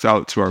project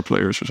out to our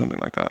players or something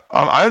like that.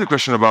 I had a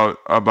question about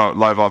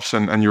live ops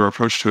and your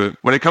approach to it.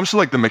 When it comes to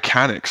like the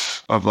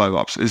mechanics of live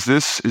ops, is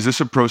this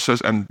a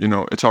process? And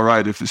it's all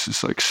right if this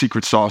is like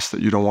secret sauce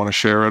that you don't want to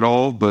share at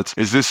all, but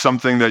is this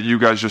something that you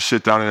guys just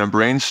sit down and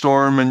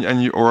brainstorm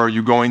or are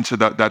you going to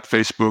that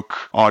Facebook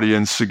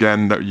audience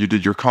again that you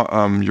did your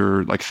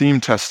like theme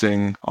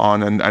testing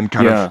on and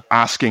kind of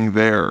asking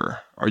there?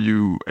 Are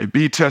you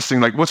A/B testing?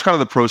 Like, what's kind of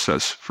the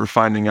process for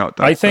finding out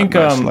that? I think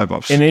that nice live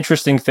ops? an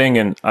interesting thing,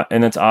 and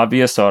it's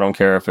obvious, so I don't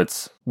care if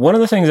it's one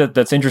of the things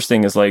that's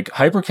interesting is like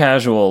hyper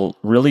casual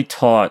really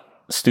taught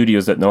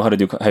studios that know how to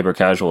do hyper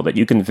casual that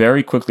you can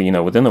very quickly,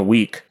 within a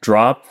week,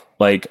 drop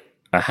like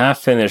a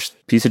half-finished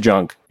piece of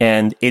junk,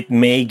 and it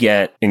may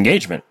get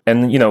engagement.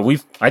 And,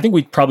 I think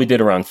we probably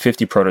did around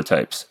 50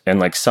 prototypes, and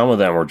like some of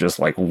them were just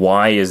like,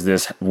 why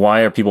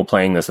are people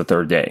playing this a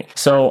third day?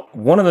 So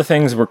one of the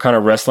things we're kind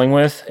of wrestling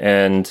with,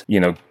 and,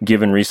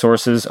 given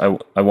resources,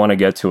 I want to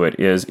get to it,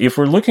 is if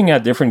we're looking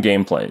at different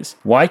gameplays,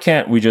 why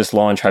can't we just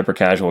launch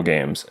hyper-casual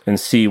games and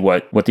see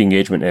what the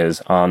engagement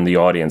is on the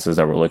audiences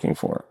that we're looking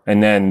for?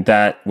 And then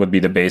that would be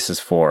the basis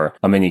for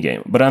a mini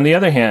game. But on the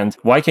other hand,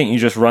 why can't you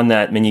just run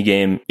that mini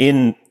game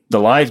in the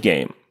live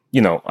game,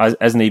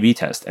 as an A/B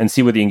test and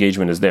see what the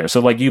engagement is there? So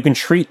like you can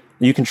treat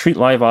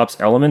live ops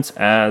elements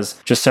as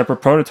just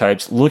separate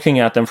prototypes, looking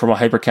at them from a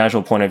hyper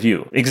casual point of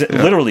view.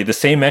 Literally the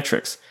same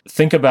metrics.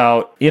 Think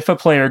about if a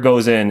player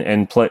goes in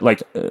and play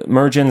like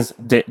Mergin's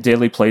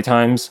daily play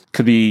times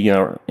could be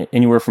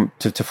anywhere from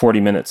to 40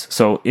 minutes.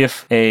 So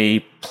if a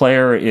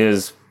player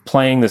is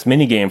playing this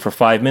mini game for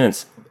 5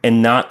 minutes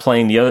and not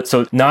playing the other,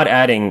 so not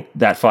adding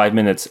that 5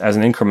 minutes as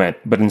an increment,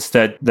 but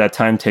instead that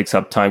time takes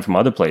up time from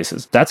other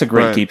places. That's a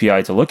great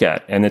KPI to look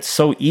at, and it's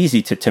so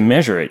easy to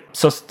measure it.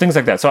 So things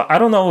like that. So I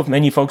don't know if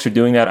many folks are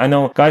doing that. I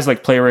know guys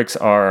like Playrix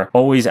are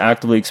always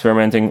actively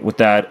experimenting with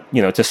that,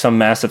 to some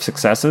massive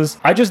successes.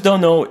 I just don't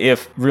know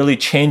if really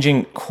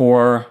changing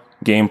core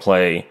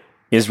gameplay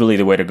is really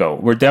the way to go.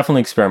 We're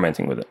definitely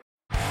experimenting with it.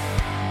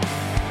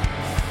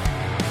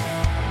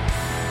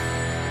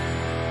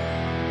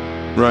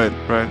 Right.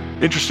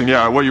 Interesting.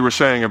 Yeah, what you were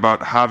saying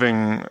about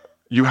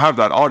you have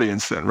that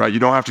audience then, right? You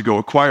don't have to go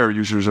acquire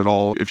users at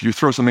all. If you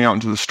throw something out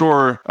into the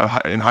store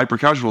in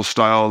hyper-casual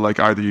style, like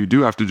either you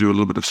do have to do a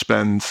little bit of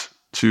spend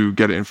to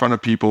get it in front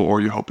of people,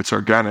 or you hope it's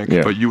organic.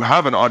 Yeah. But you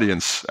have an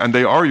audience, and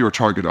they are your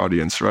target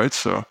audience, right?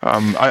 So,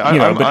 and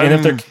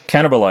if they're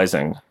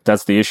cannibalizing,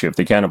 that's the issue. If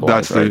they cannibalize,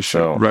 that's the issue,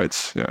 so,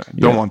 right? Yeah,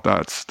 don't want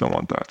that. Don't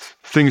want that.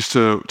 Things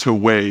to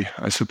weigh,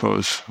 I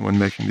suppose, when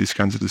making these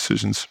kinds of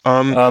decisions.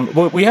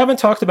 Well, we haven't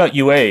talked about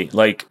UA.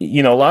 Like,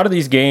 a lot of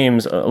these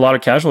games, a lot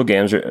of casual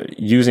games are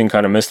using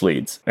kind of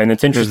misleads. And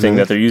it's interesting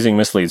that they're using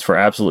misleads for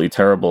absolutely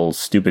terrible,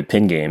 stupid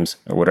pin games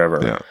or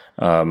whatever. Yeah.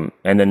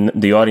 And then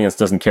the audience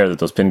doesn't care that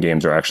those pin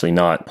games are actually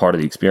not part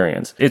of the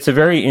experience. It's a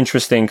very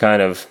interesting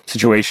kind of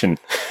situation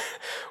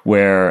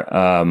where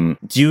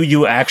do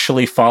you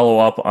actually follow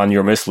up on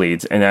your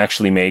misleads and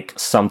actually make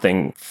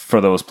something for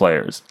those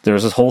players?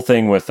 There's this whole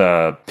thing with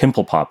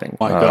pimple popping.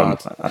 My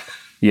God.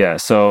 Yeah,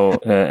 so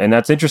and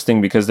that's interesting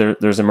because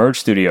there's a Merge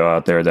studio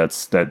out there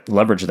that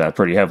leverage that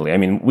pretty heavily. I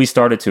mean, we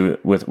started to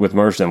with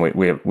Merge, and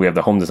we have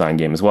the home design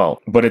game as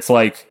well. But it's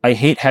like, I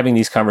hate having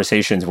these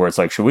conversations where it's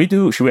like, should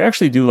we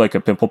actually do like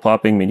a pimple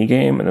popping mini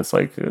game? And it's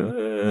like,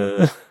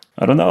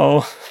 I don't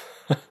know.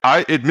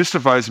 It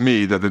mystifies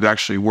me that it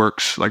actually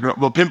works. Like,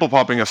 well, pimple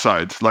popping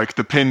aside, like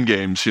the pin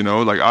games,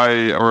 like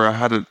I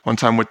had it one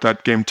time with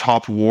that game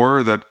Top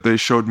War, that they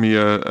showed me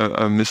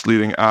a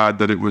misleading ad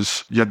that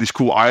you had these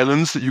cool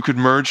islands that you could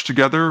merge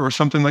together or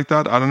something like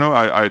that. I don't know.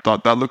 I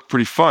thought that looked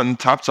pretty fun.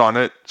 Tapped on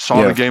it,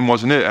 saw the game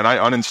wasn't it, and I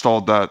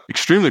uninstalled that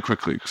extremely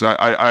quickly because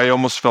I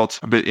almost felt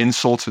a bit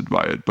insulted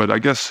by it. But I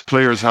guess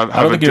players have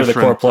I don't think you're the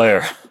core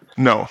player.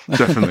 No,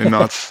 definitely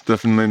not.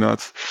 Definitely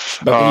not.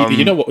 But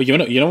you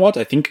know what?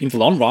 I think in the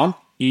long run,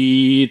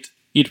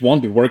 it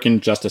won't be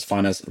working just as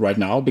fine as right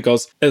now,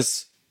 because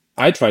as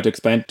I try to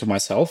explain to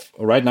myself,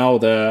 right now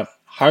the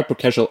hyper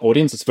casual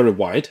audience is very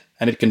wide,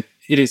 and it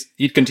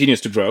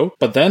continues to grow.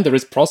 But then there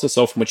is process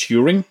of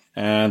maturing,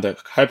 and the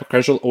hyper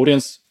casual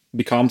audience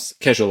becomes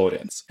casual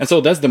audience. And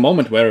so that's the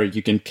moment where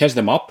you can catch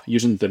them up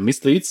using the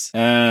misleads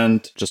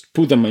and just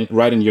put them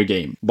right in your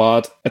game.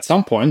 But at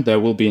some point, there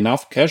will be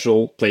enough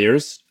casual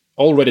players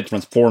already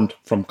transformed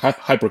from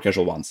hyper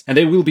casual ones, and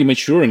they will be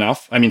mature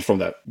enough, I mean from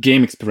the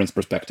game experience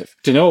perspective,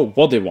 to know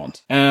what they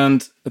want.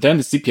 And then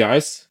the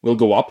CPIs will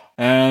go up,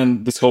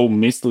 and this whole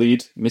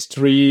mislead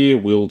mystery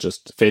will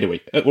just fade away,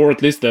 or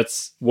at least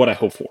that's what I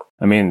hope for.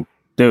 I mean,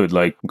 dude,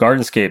 like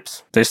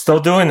Gardenscapes, they're still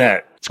doing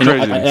that. It's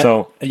crazy.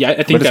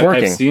 I think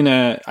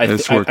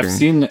I've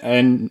seen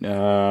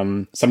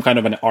some kind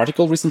of an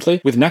article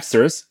recently with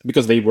Nexters,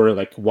 because they were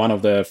like one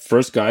of the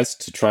first guys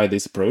to try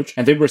this approach,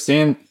 and they were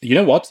saying, you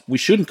know what, we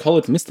shouldn't call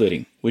it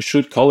misleading. We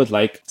should call it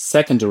like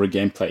secondary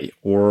gameplay,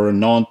 or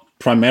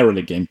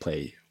non-primarily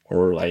gameplay,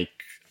 or like,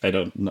 I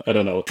don't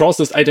know,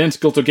 process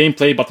identical to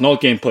gameplay but not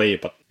gameplay.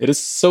 But it is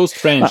so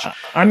strange.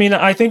 I mean,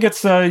 I think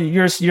it's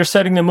you're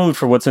setting the mood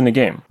for what's in the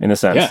game, in a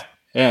sense.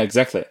 Yeah,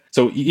 exactly.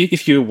 So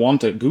if you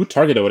want a good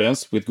target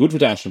audience with good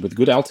retention, with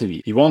good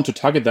LTV, you want to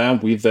target them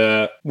with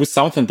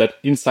something that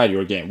inside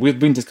your game. We've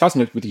been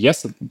discussing it with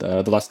Yes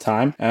the last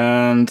time.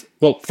 And,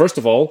 well, first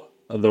of all,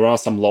 there are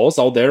some laws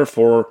out there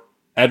for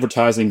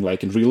advertising,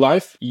 like in real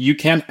life. You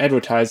can't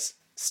advertise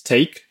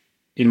steak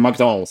in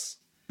McDonald's.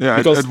 Yeah,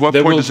 at what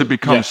point does it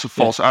become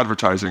false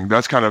advertising?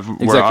 That's kind of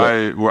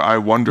where I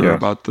wonder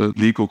about the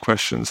legal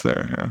questions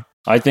there. Yeah.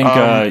 I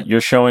think you're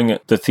showing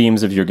the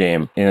themes of your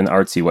game in an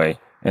artsy way.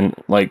 And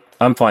like,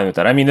 I'm fine with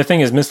that. I mean, the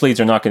thing is,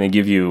 misleads are not going to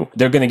give you,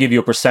 they're going to give you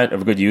a %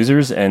 of good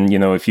users. And,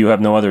 if you have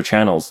no other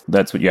channels,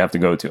 that's what you have to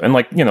go to. And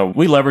like,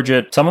 we leverage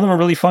it. Some of them are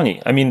really funny.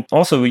 I mean,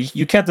 also,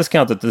 you can't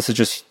discount that this is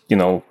just,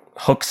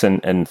 hooks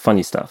and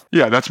funny stuff.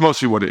 Yeah, that's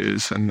mostly what it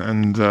is.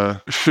 And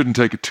shouldn't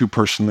take it too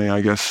personally,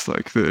 I guess,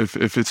 like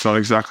if it's not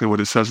exactly what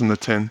it says in the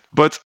tin.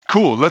 But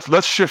cool,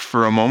 let's shift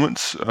for a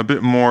moment a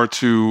bit more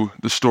to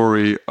the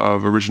story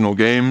of original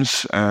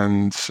games.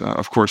 And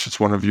of course, it's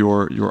one of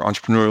your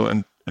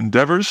entrepreneurial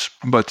endeavors,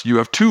 but you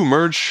have 2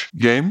 Merge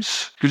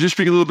games. Could you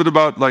speak a little bit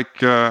about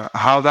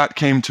how that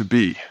came to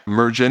be?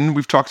 Merge-in,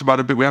 we've talked about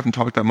a bit. We haven't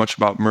talked that much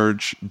about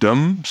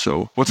Merge-2.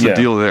 So what's the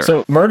deal there?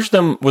 So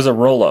Merge-2 was a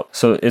roll-up.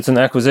 So it's an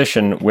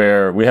acquisition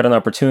where we had an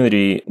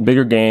opportunity.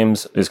 Bigger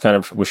Games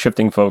was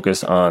shifting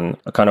focus on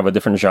a kind of a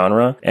different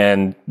genre.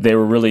 And they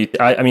were really,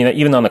 I mean,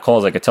 even on the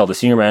calls, I could tell the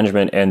senior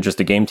management and just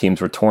the game teams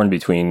were torn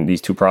between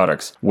these 2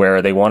 products,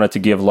 where they wanted to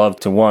give love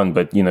to one,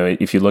 but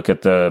if you look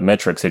at the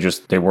metrics,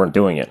 they weren't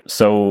doing it.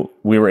 So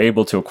we were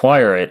able to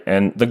acquire it.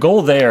 And the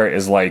goal there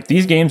is like,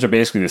 these games are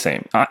basically the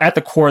same. At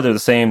the core, they're the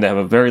same. They have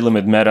a very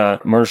limited meta.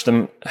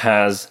 Merge-2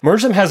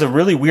 has a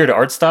really weird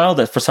art style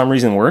that for some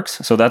reason works.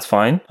 So that's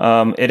fine.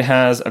 It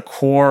has a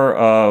core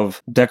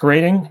of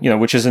decorating,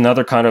 which is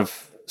another kind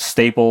of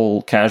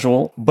staple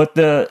casual. But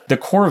the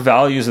core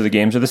values of the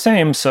games are the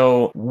same.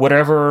 So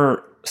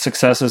whatever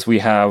successes we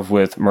have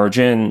with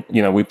Merge-in,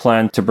 we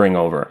plan to bring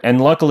over. And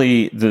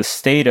luckily, the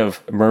state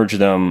of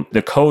Merge-2,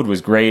 the code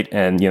was great.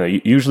 And,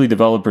 usually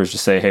developers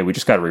just say, hey, we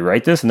just got to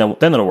rewrite this and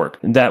then it'll work.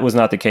 And that was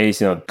not the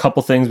case. A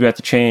couple things we had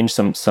to change,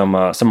 some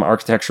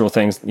architectural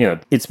things.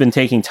 It's been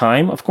taking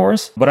time, of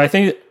course. But I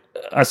think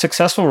a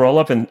successful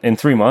roll-up in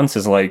 3 months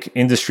is like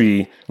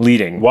industry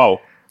leading. Wow.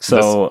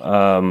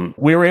 So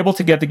we were able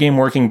to get the game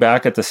working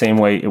back at the same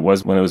way it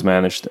was when it was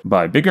managed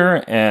by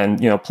Bigger. And,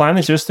 plan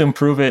is just to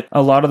improve it.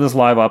 A lot of this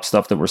live ops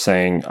stuff that we're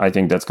saying, I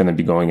think that's going to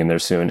be going in there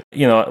soon.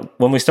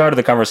 When we started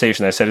the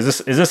conversation, I said, is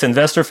this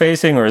investor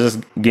facing or is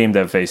this game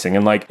dev facing?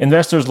 And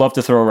investors love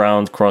to throw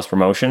around cross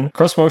promotion.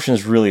 Cross promotion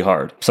is really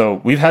hard.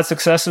 So we've had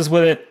successes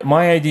with it.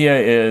 My idea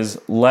is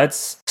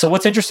so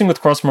what's interesting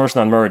with cross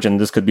promotion on Merge, and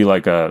this could be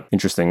a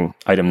interesting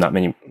item not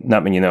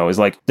many know, is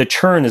the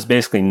churn is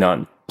basically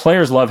none.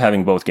 Players love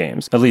having both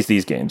games, at least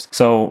these games.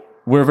 So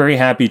we're very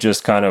happy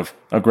just kind of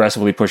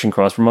aggressively pushing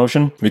cross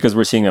promotion because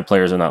we're seeing that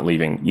players are not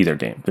leaving either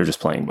game. They're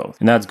just playing both.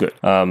 And that's good.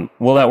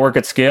 Will that work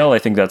at scale? I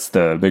think that's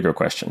the bigger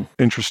question.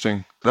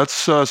 Interesting. That's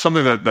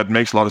something that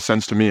makes a lot of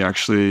sense to me,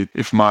 actually.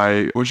 If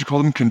my, what would you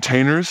call them,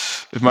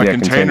 containers? If my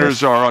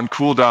containers are on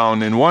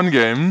cooldown in one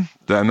game,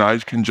 then I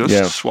can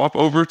just swap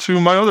over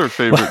to my other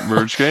favorite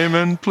Merge game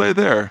and play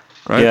there,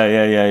 right?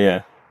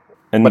 Yeah.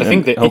 But I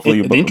think hopefully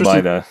you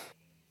buy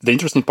the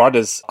interesting part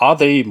is, are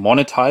they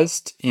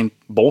monetized in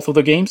both of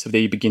the games if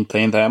they begin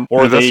playing them?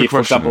 Or they, for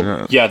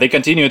example, they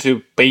continue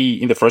to pay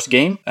in the first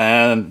game,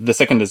 and the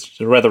second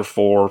is rather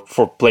for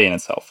playing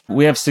itself.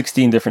 We have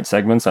 16 different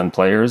segments on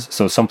players,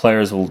 so some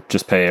players will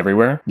just pay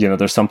everywhere.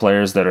 There's some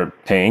players that are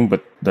paying,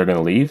 but they're going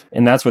to leave,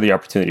 and that's where the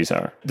opportunities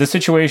are. The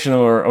situation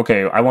where,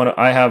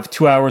 I have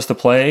 2 hours to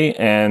play,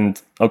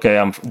 and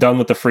I'm done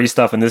with the free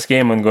stuff in this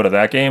game, I'm going to go to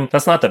that game.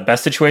 That's not the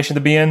best situation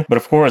to be in, but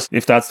of course,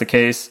 if that's the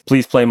case,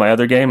 please play my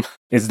other game.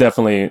 It's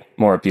definitely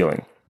more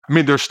appealing. I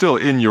mean, they're still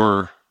in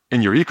your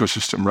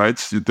ecosystem, right?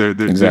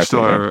 They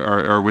still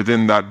are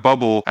within that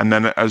bubble. And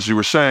then, as you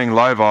were saying,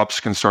 live ops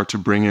can start to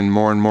bring in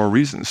more and more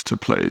reasons to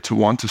play, to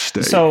want to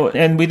stay. So,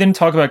 and we didn't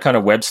talk about kind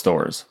of web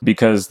stores,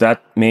 because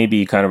that may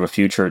be kind of a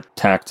future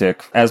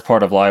tactic as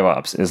part of live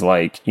ops, is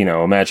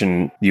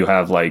imagine you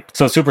have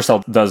so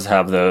Supercell does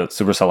have the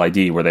Supercell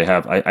ID where they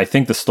have, I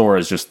think the store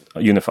is just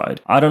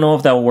unified. I don't know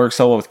if that will work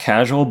so well with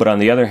casual, but on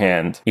the other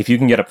hand, if you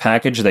can get a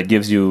package that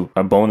gives you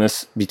a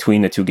bonus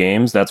between the two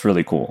games, that's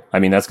really cool. I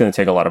mean, that's going to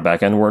take a lot of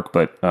back-end work,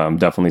 but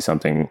definitely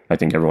something I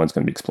think everyone's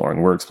going to be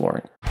exploring. We're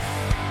exploring.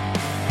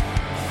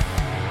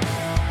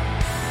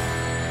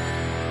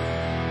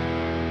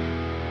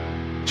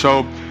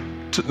 So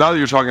now that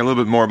you're talking a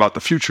little bit more about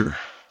the future,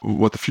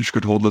 what the future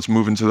could hold, let's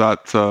move into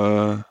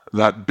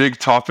that big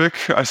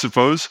topic, I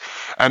suppose.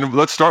 And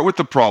let's start with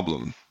the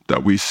problem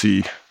that we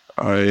see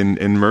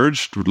in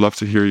Merge. Would love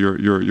to hear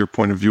your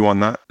point of view on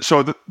that.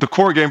 So the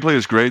core gameplay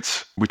is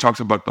great. We talked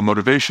about the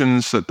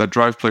motivations that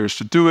drive players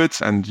to do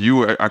it, and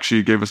you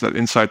actually gave us that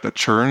insight that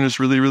churn is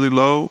really, really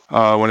low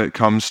when it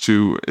comes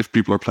to if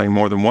people are playing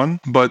more than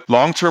one. But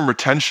long-term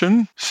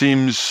retention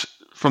seems,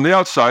 from the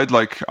outside,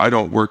 I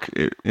don't work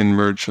in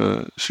Merge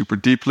super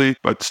deeply,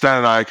 but Stan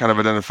and I kind of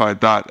identified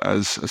that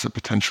as a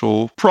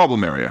potential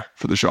problem area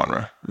for the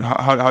genre.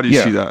 How do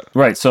you see that?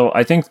 Right. So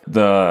I think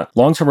the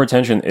long-term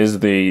retention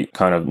is the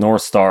kind of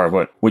North Star of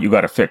what you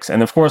got to fix.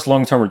 And of course,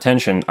 long-term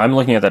retention, I'm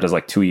looking at that as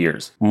 2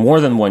 years, more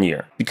than 1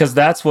 year, because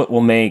that's what will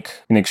make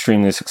an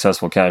extremely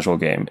successful casual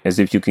game, is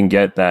if you can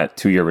get that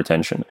 2-year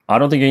retention. I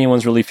don't think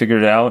anyone's really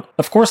figured it out.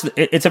 Of course,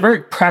 it's a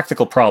very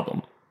practical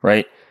problem,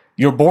 right?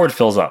 Your board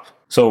fills up.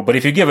 So, but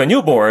if you give a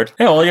new board,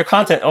 all your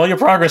content, all your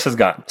progress is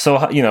gone. So,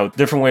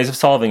 different ways of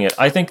solving it.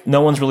 I think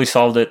no one's really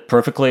solved it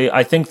perfectly.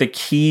 I think the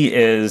key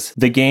is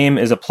the game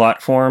is a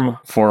platform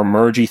for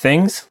mergey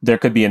things. There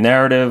could be a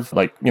narrative,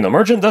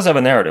 Mergent does have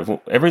a narrative.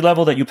 Every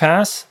level that you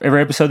pass, every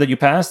episode that you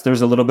pass,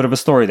 there's a little bit of a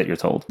story that you're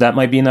told. That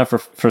might be enough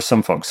for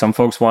some folks. Some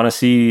folks want to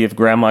see if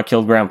grandma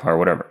killed grandpa or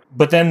whatever.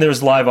 But then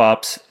there's live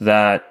ops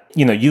that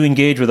you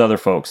engage with other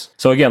folks.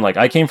 So again,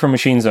 I came from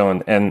Machine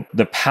Zone, and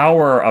the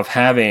power of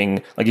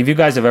having, if you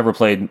guys have ever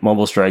played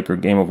Mobile Strike or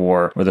Game of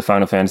War or the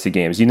Final Fantasy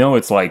games,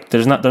 it's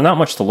there's not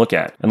much to look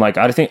at. And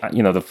I think,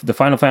 the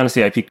Final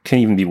Fantasy IP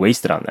can't even be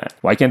wasted on that.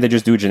 Why can't they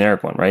just do a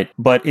generic one, right?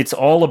 But it's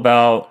all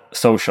about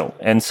social,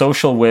 and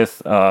social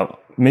with,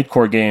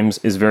 mid-core games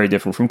is very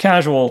different from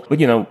casual.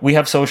 But, we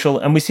have social,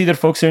 and we see that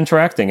folks are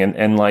interacting,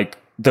 and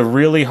the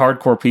really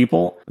hardcore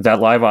people that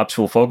live ops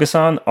will focus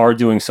on are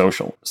doing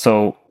social.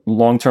 So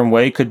long-term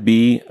way could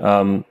be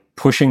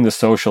pushing the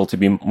social to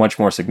be much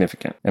more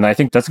significant. And I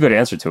think that's a good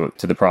answer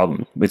to the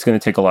problem. It's going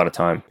to take a lot of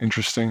time.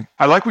 Interesting.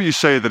 I like what you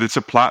say, that it's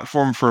a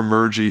platform for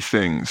mergey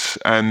things.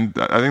 And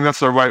I think that's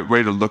the right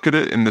way to look at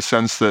it, in the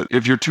sense that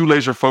if you're too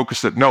laser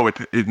focused that, no,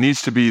 it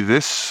needs to be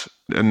this,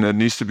 and it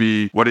needs to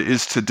be what it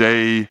is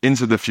today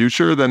into the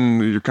future, then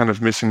you're kind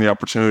of missing the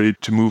opportunity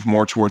to move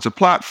more towards a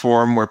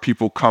platform where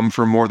people come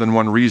for more than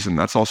one reason.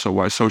 That's also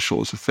why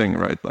social is a thing,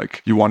 right?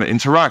 You want to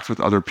interact with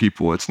other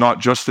people. It's not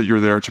just that you're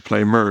there to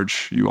play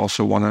Merge. You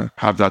also want to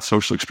have that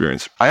social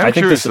experience. I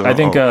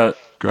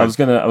was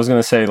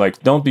gonna say,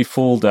 don't be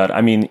fooled that,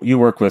 you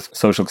work with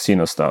social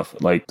casino stuff.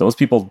 Those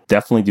people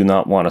definitely do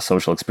not want a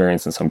social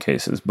experience in some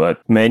cases,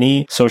 but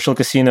many social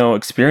casino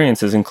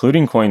experiences,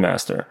 including Coin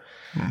Master,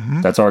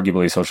 that's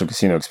arguably a social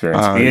casino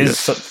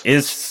experience,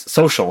 is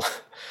social.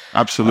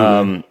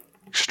 Absolutely.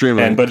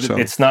 Extremely. But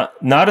it's not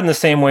in the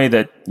same way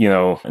that,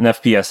 an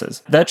FPS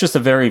is. That's just a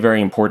very,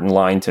 very important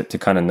line to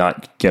kind of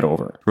not get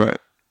over. Right.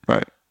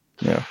 Right.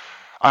 Yeah.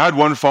 I had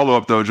one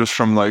follow-up though, just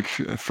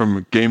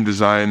from game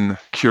design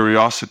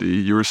curiosity.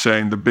 You were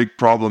saying the big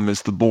problem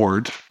is the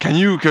board. Can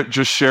you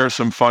just share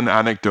some fun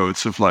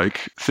anecdotes of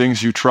like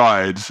things you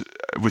tried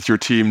with your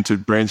team to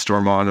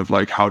brainstorm on of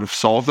like how to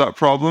solve that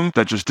problem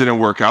that just didn't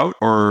work out?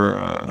 Or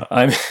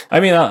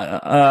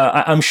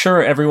I'm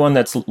sure everyone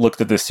that's looked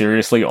at this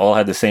seriously all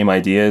had the same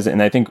ideas,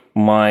 and I think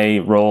my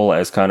role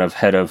as kind of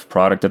head of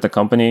product at the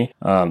company,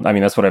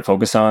 that's what I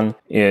focus on,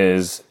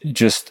 is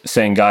just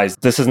saying, guys,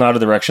 this is not a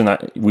direction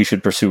that we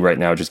should pursue right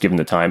now, just given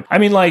the time. I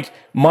mean, like,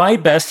 my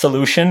best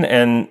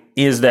solution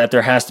is that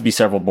there has to be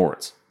several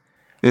boards.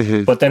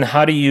 But then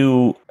how do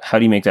you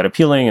make that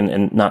appealing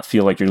and not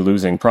feel like you're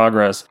losing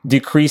progress?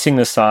 Decreasing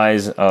the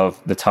size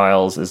of the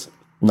tiles is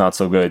not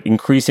so good.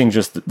 Increasing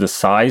just the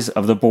size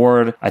of the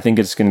board, I think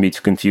it's going to be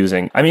too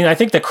confusing. I mean, I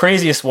think the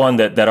craziest one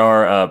that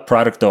our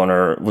product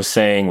owner was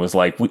saying was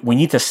like, we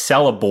need to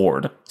sell a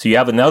board. So you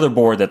have another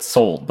board that's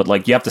sold, but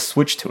like you have to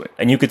switch to it.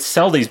 And you could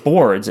sell these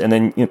boards and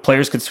then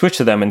players could switch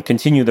to them and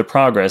continue the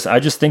progress. I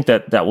just think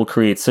that will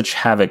create such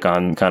havoc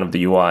on kind of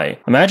the UI.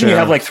 Imagine you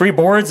have like 3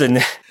 boards and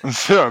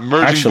merging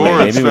actually,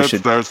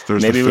 boards.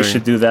 Maybe we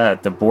should do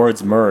that. The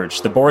boards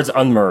merge. The boards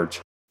unmerge.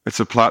 It's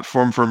a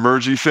platform for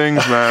mergy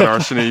things, man.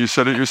 Arseny, you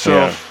said it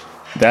yourself.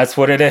 Yeah, that's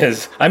what it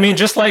is. I mean,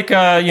 just like,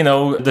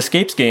 the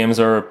Scapes games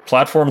are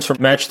platforms for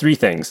matchy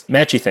things.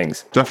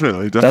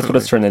 Definitely. That's what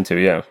it's turned into,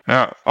 yeah.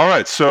 Yeah. All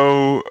right.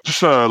 So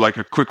just like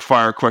a quick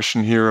fire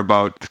question here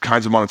about the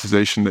kinds of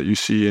monetization that you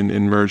see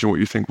in Merge and what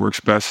you think works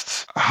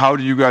best. How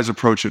do you guys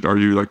approach it? Are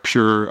you like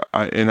pure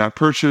in-app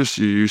purchase?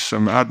 Do you use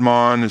some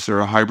admon? Is there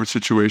a hybrid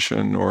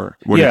situation? Or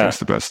what do you think is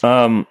the best?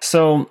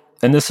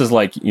 And this is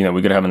like, we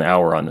could have an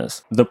hour on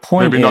this. The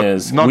point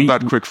is... Not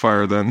that quick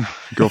fire then.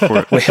 Go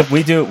for it.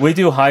 we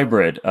do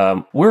hybrid.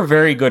 We're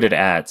very good at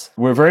ads.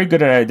 We're very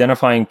good at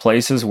identifying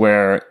places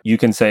where you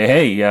can say,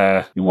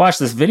 hey, you watch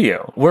this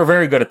video. We're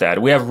very good at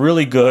that. We have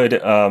really good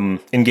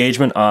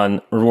engagement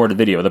on rewarded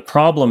video. The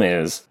problem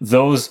is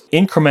those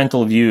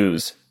incremental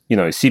views,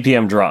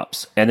 CPM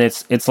drops. And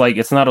it's like,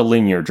 it's not a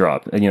linear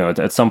drop.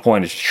 At some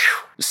point it's...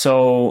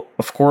 So,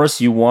 of course,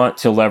 you want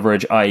to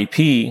leverage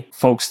IEP.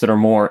 Folks that are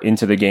more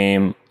into the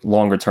game,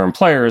 longer term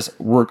players,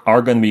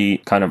 are going to be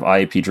kind of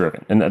IEP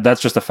driven. And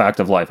that's just a fact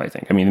of life, I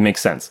think. I mean, it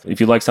makes sense.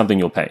 If you like something,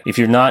 you'll pay. If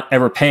you're not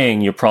ever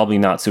paying, you're probably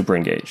not super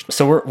engaged.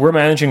 So we're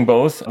managing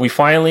both. We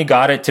finally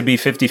got it to be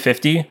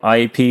 50-50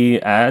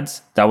 IEP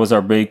ads. That was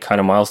our big kind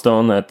of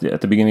milestone at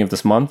the beginning of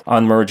this month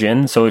on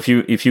Merge-in. So if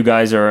you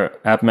guys are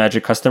App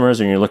Magic customers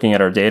and you're looking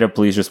at our data,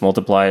 please just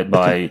multiply it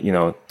by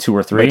 2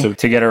 or 3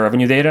 to get our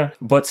revenue data.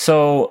 But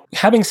so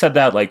having said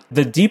that, like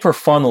the deeper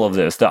funnel of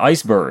this, the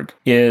iceberg,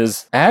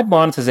 is ad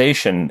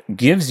monetization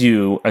gives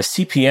you a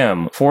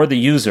CPM for the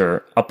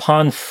user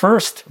upon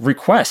first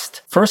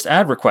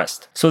ad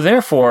request. So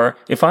therefore,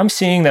 if I'm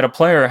seeing that a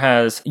player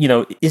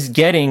is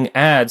getting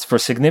ads for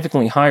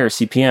significantly higher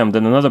CPM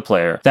than another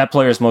player, that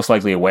player is most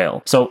likely a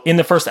whale. So in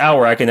the first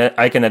hour, I can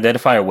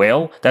identify a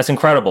whale. That's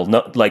incredible.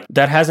 No, like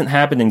that hasn't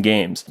happened in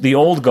games. The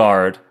old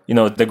guard,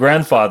 the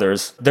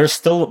grandfathers, they're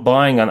still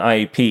buying on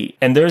IEP.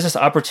 And there's this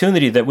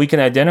opportunity that we can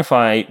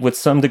identify with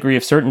some degree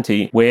of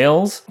certainty.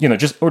 Whales,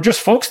 just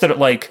folks that are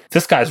like,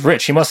 this guy's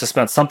rich. He must have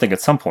spent something at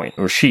some point,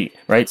 or she,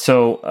 right?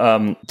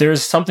 So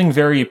there's something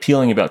very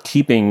appealing about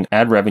keeping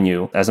ad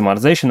revenue as a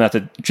monetization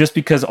method, just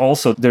because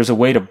also there's a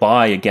way to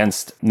buy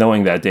against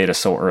knowing that data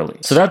so early.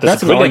 So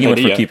that's a good argument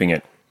for keeping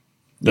it.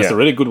 That's a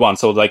really good one.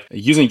 So like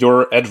using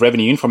your ad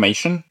revenue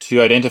information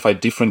to identify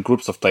different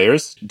groups of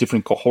players,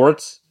 different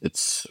cohorts,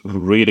 it's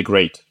really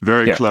great.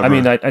 Very clever. I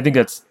mean, I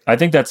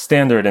think that's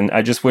standard, and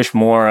I just wish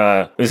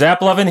more. Is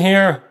AppLove in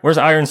here? Where's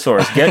Iron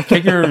Source?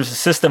 Get your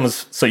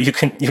systems so you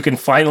can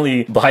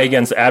finally buy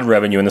against ad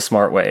revenue in a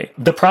smart way.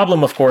 The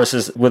problem, of course,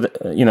 is with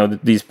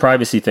these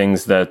privacy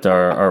things that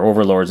our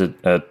overlords at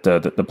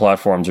the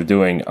platforms are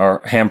doing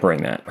are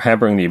hampering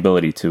the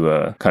ability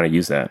to kind of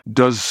use that.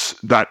 Does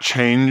that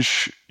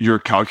change your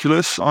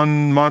calculus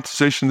on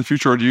monetization in the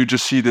future, or do you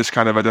just see this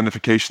kind of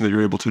identification that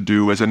you're able to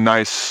do as a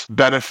nice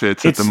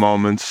benefit at the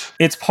moment?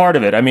 It's part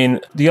of it. I mean,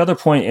 the other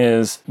point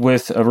is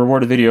with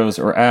rewarded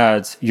videos or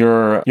ads,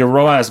 your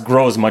ROAS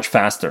grows much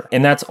faster.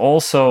 And that's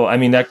also, I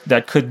mean,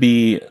 that could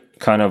be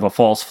kind of a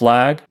false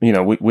flag.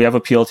 We have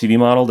a PLTV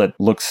model that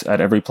looks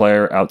at every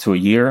player out to a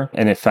year,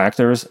 and it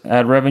factors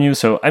ad revenue.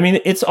 So, I mean,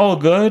 it's all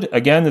good.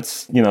 Again,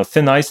 it's,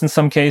 thin ice in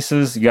some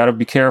cases. You got to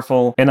be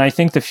careful. And I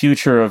think the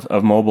future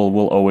of mobile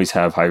will always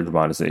have hybrid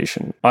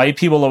monetization.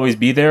 IEP will always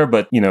be there,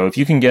 but, if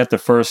you can get the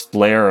first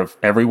layer of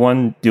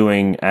everyone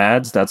doing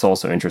ads, that's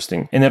also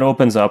interesting. And it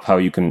opens up how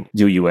you can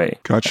do UA.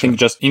 Gotcha. I think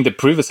just in the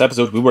previous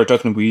episode, we were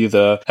talking with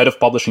the head of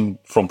publishing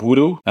from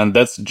Voodoo, and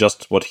that's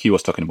just what he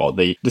was talking about.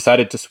 They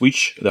decided to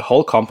switch the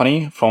whole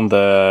company from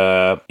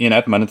the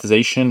in-app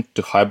monetization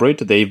to hybrid.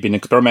 They've been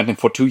experimenting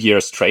for 2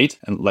 years straight,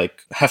 and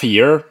like half a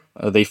year,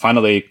 they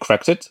finally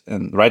cracked it.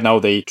 And right now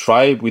they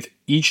try with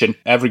each and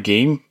every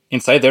game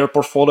inside their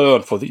portfolio,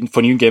 and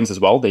for new games as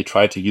well, they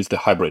try to use the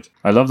hybrid.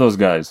 I love those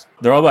guys.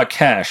 They're all about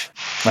cash.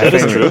 That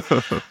is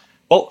true.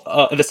 Well,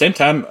 at the same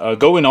time,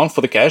 going on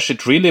for the cash,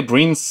 it really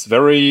brings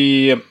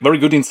very, very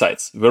good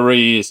insights,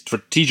 very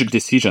strategic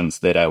decisions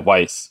that are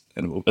wise.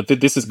 And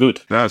this is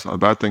good. That's not a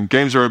bad thing.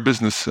 Games are a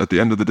business at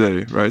the end of the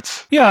day,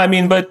 right? Yeah, I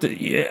mean, but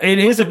it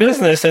is a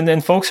business,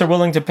 and folks are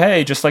willing to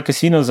pay just like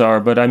casinos are.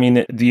 But I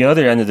mean, the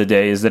other end of the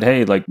day is that,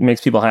 hey, like,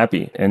 makes people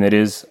happy, and it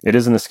is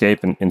an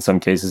escape in some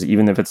cases,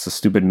 even if it's a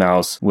stupid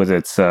mouse with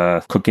its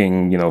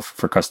cooking,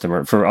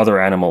 for other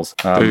animals.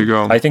 There you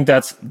go. I think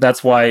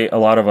that's why a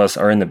lot of us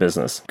are in the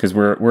business, because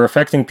we're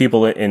affecting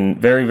people in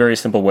very, very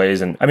simple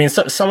ways. And I mean,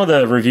 some of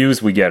the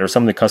reviews we get or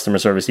some of the customer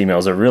service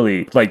emails are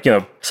really like,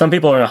 some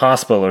people are in a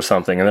hospital or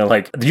something, and they're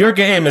like, your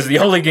game is the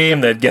only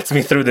game that gets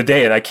me through the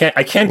day, and I can't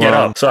get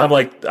up. So I'm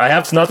like, I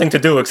have nothing to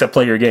do except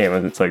play your game.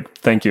 And it's like,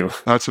 thank you.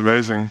 That's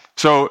amazing.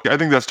 So I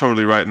think that's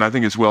totally right. And I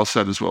think it's well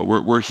said as well.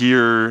 We're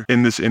here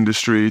in this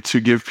industry to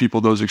give people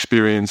those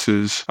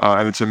experiences.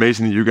 And it's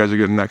amazing that you guys are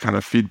getting that kind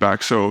of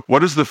feedback. So what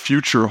does the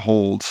future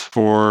hold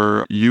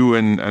for you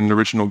and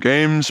original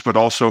games, but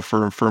also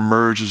for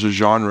Merge as a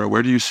genre?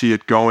 Where do you see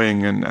it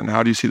going, and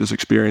how do you see those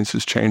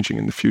experiences changing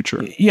in the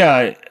future?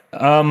 Yeah.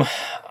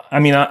 I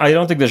mean, I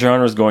don't think the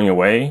genre is going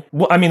away.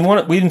 Well, I mean,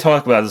 we didn't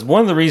talk about this.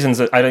 One of the reasons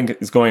that I think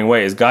it's going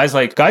away is guys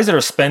that are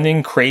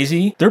spending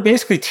crazy. They're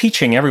basically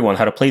teaching everyone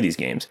how to play these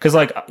games. Because,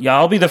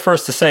 I'll be the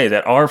first to say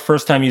that our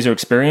first-time user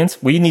experience,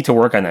 we need to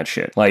work on that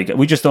shit.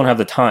 We just don't have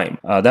the time.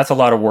 That's a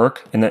lot of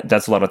work, and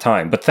that's a lot of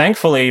time. But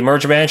thankfully,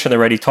 Merge Mansion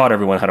already taught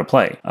everyone how to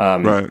play.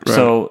 Right.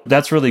 So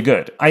that's really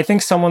good. I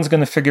think someone's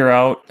going to figure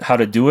out how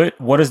to do it.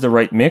 What is the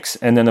right mix?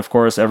 And then, of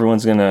course,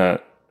 everyone's going to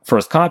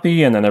first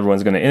copy, and then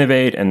everyone's going to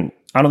innovate, and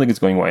I don't think it's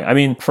going away. I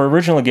mean, for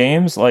original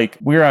games,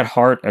 we're at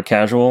heart a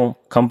casual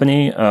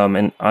company,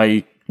 and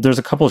there's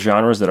a couple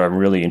genres that I'm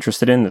really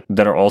interested in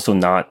that are also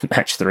not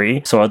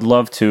Match-3. So I'd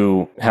love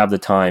to have the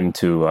time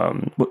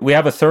to... we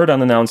have a third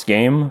unannounced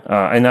game,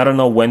 and I don't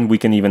know when we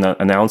can even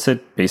announce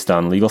it based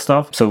on legal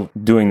stuff. So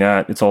doing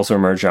that, it's also a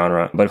Merge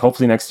genre. But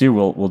hopefully next year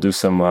we'll do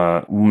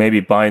some... maybe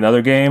buy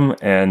another game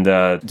and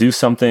do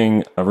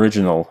something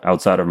original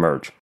outside of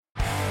Merge.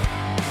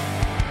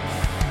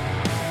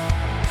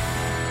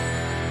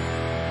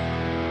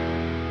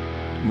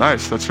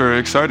 Nice. That's very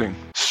exciting.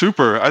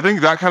 Super. I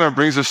think that kind of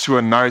brings us to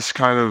a nice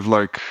kind of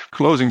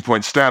closing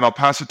point. Stan, I'll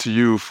pass it to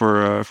you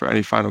for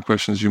any final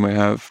questions you may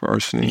have for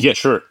Arseny. Yeah,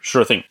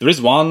 sure thing. There is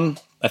one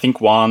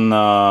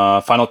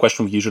final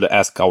question we usually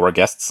ask our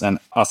guests and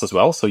us as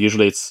well. So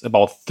usually it's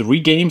about 3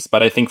 games,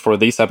 but I think for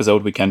this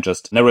episode we can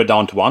just narrow it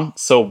down to one.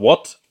 So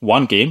what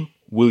one game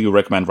will you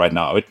recommend right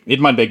now? It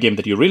might be a game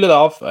that you really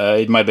love.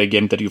 It might be a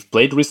game that you've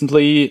played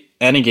recently.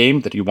 Any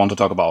game that you want to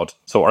talk about.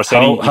 So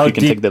Arseny, if you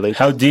can take the lead.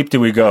 How deep do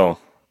we go?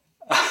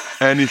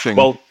 Anything.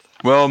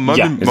 Well,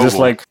 mobile. Is this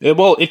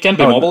it can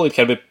be mobile, it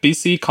can be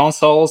PC,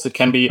 consoles, it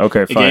can be a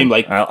game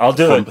I'll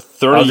do from it.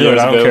 30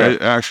 years I don't ago.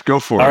 care. Actually, go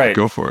for it. All right.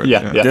 Go for it.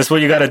 Yeah. This is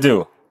what you got to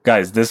do.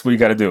 Guys, this is what you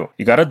got to do.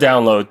 You got to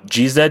download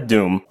GZ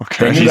Doom.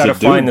 Okay. Then you got to GZ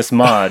Doom. find this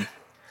mod.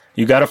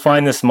 You got to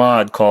find this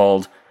mod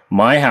called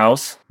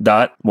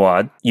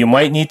myhouse.wad. You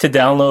might need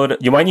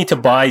to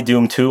buy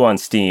Doom 2 on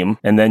Steam,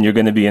 and then you're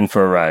going to be in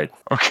for a ride.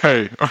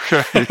 Okay.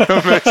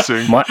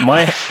 Amazing.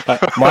 My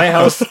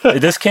house,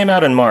 this came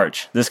out in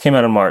March.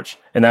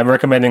 And I'm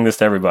recommending this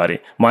to everybody.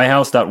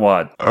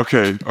 myhouse.wad.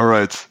 Okay, all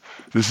right.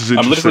 This is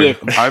interesting.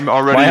 I'm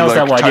already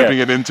typing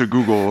it into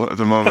Google at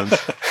the moment.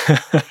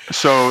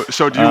 So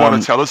do you want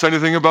to tell us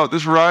anything about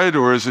this ride,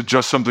 or is it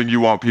just something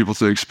you want people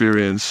to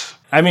experience?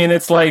 I mean,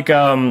 it's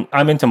I'm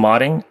into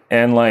modding,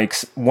 and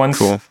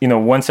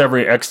once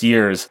every X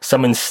years,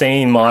 some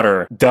insane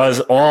modder does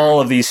all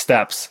of these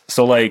steps.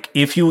 So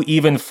if you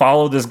even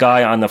follow this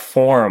guy on the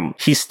forum,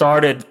 he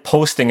started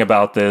posting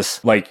about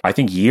this I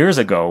think years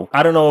ago.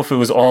 I don't know if it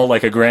was all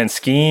a grand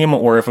scheme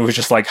or if it was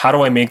just how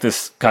do I make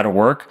this kind of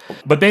work?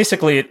 But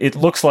basically, it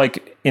looks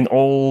like an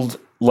old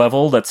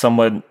level that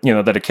someone,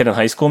 that a kid in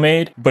high school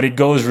made, but it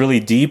goes really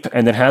deep,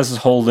 and it has this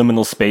whole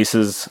liminal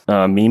spaces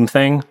meme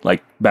thing,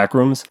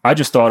 backrooms. I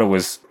just thought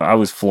I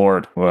was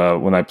floored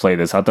when I played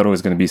this. I thought it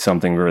was going to be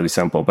something really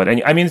simple, but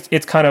I mean,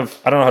 it's kind of,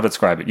 I don't know how to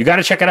describe it. You got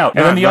to check it out.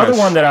 And then the other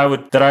one that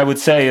I would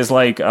say is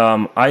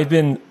I've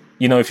been,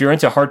 if you're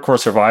into hardcore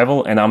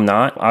survival, and I'm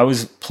not, I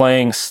was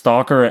playing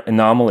Stalker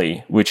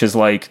Anomaly, which is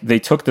they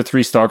took the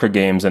 3 Stalker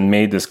games and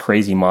made this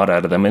crazy mod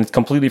out of them, and it's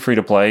completely free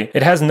to play.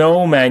 It has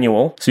no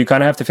manual, so you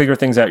kind of have to figure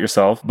things out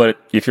yourself, but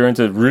if you're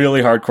into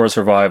really hardcore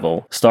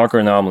survival, Stalker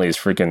Anomaly is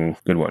freaking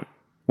good one.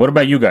 What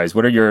about you guys?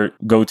 What are your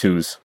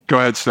go-tos? Go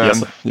ahead, Stan.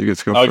 Yes. You get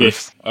to go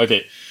first.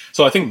 Okay.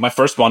 So I think my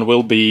first one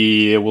will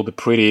be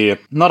pretty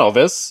not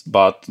obvious,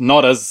 but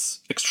not as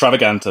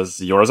extravagant as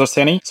yours,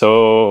 Arseny.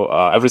 So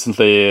I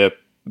recently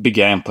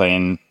began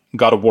playing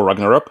God of War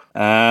Ragnarok,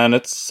 and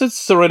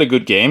it's a really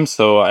good game.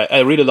 So I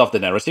really love the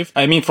narrative.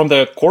 I mean, from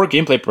the core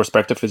gameplay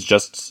perspective, it's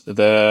just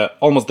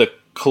almost the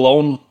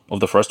clone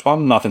of the first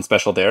one. Nothing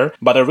special there,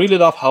 but I really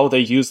love how they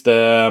use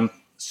the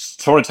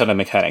storytelling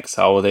mechanics,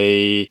 how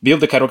they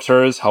build the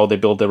characters, how they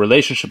build the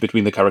relationship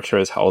between the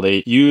characters, how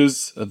they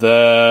use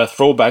the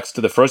throwbacks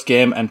to the first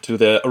game and to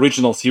the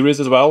original series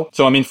as well.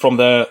 So, I mean, from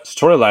the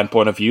storyline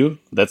point of view,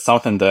 that's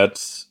something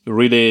that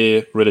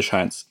really, really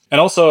shines.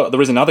 And also,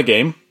 there is another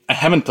game. I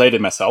haven't played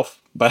it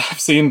myself, but I've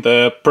seen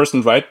the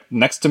person right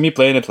next to me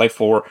playing it like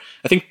for,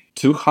 I think,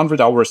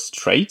 200 hours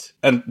straight.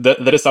 And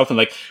that is something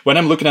like, when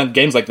I'm looking at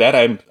games like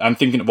that, I'm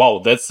thinking,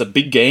 wow, that's a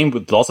big game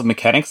with lots of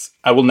mechanics.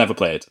 I will never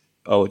play it.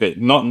 Oh, okay.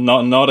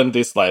 Not in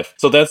this life.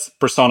 So that's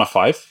Persona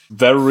 5.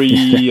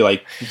 Very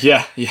like,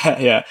 yeah.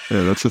 Yeah,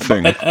 that's the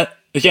thing.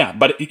 Yeah,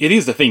 but it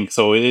is the thing.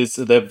 So it is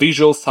the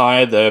visual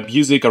side, the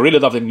music. I really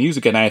love the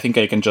music, and I think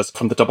I can just,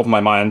 from the top of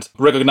my mind,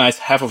 recognize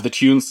half of the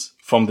tunes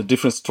from the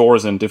different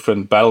stores and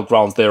different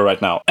battlegrounds there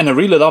right now. And I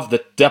really love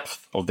the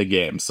depth of the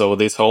game. So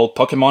this whole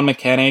Pokemon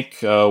mechanic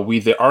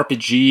with the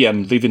RPG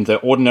and living the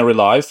ordinary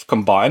life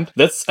combined.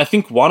 That's, I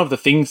think, one of the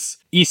things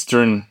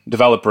Eastern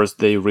developers,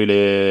 they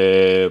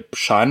really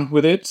shine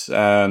with it.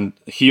 And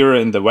here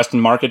in the Western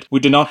market, we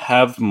do not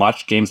have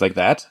much games like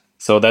that.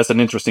 So that's an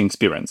interesting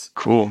experience.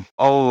 Cool.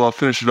 I'll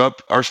finish it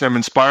up. Arseny, I'm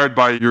inspired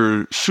by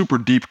your super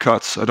deep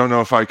cuts. I don't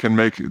know if I can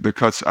make the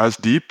cuts as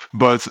deep,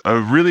 but a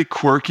really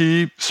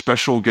quirky,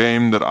 special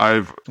game that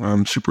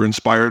I'm super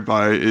inspired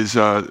by is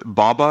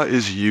Baba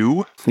Is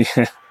You.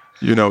 Yeah.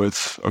 You know,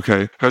 it's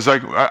okay. Because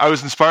like I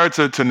was inspired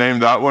to name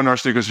that one,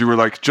 Arseny, because you were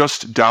like,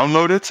 just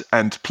download it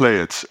and play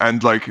it.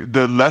 And like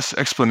the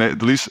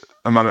least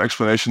amount of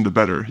explanation, the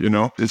better, you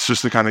know? It's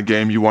just the kind of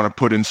game you want to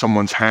put in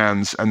someone's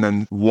hands and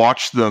then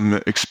watch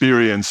them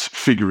experience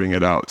figuring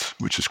it out,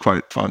 which is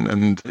quite fun.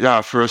 And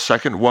yeah, for a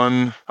second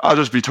one, I'll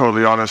just be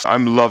totally honest.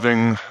 I'm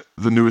loving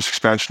the newest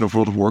expansion of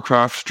World of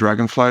Warcraft,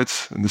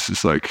 Dragonflight. And this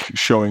is like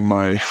showing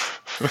my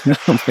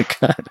Oh my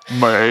God.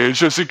 my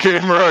age as a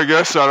gamer, I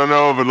guess. I don't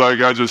know, but like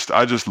I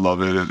just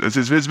love it.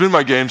 It's been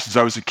my game since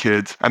I was a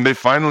kid. And they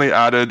finally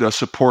added a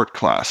support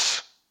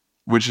class,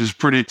 which is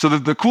pretty. So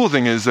the cool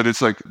thing is that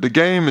it's like the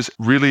game is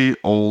really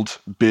old,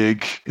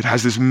 big. It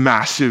has this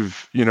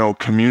massive,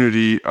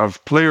 community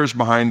of players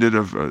behind it.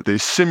 They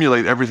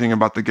simulate everything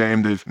about the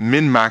game. They've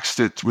min-maxed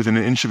it within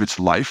an inch of its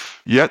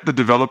life. Yet the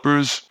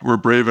developers were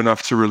brave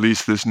enough to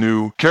release this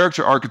new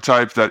character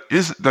archetype that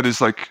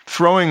is like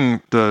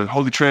throwing the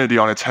Holy Trinity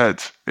on its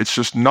head. It's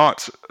just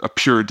not a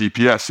pure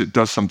DPS. It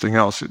does something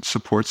else. It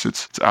supports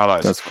its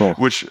allies. That's cool.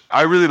 Which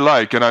I really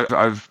like. And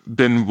I've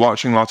been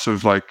watching lots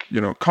of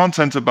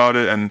content about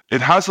it. And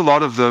it has a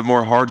lot of the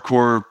more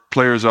hardcore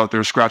players out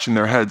there scratching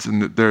their heads.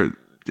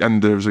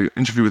 And there's an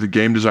interview with a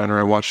game designer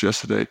I watched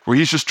yesterday where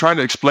he's just trying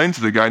to explain to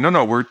the guy,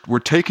 no, we're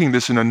taking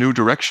this in a new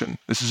direction.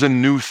 This is a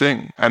new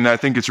thing. And I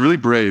think it's really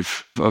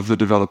brave of the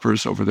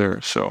developers over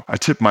there. So I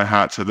tip my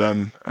hat to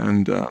them,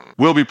 and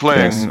we'll be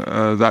playing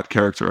that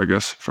character, I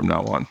guess, from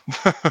now on.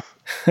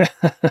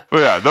 But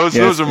yeah,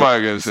 those are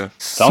my games. Yeah.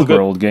 Super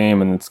old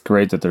game, and it's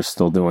great that they're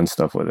still doing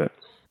stuff with it.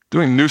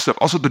 Doing new stuff.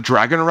 Also, the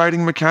dragon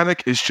riding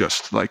mechanic is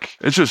just like,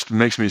 it just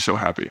makes me so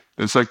happy.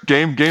 It's like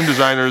game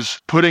designers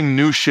putting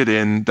new shit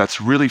in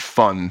that's really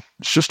fun.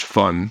 It's just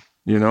fun,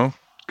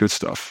 Good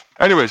stuff.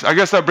 Anyways, I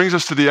guess that brings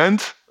us to the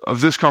end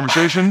of this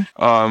conversation.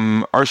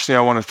 Arseny,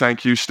 I want to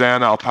thank you.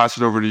 Stan, I'll pass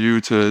it over to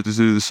you to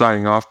do the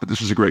signing off, but this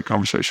was a great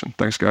conversation.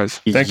 Thanks, guys.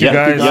 Thank you,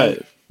 guys. Yeah.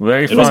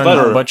 Very fun.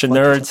 A bunch of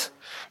nerds.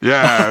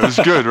 Yeah, it was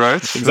good,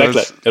 right?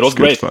 Exactly. It was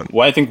great.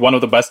 Well, I think one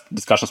of the best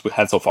discussions we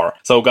had so far.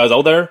 So guys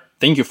out there,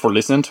 thank you for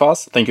listening to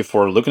us. Thank you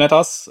for looking at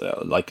us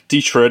like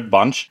T-shirt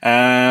bunch.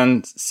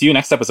 And see you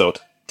next episode.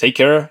 Take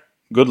care.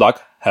 Good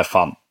luck. Have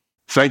fun.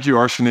 Thank you,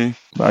 Arseny.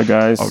 Bye,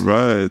 guys. All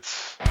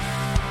right.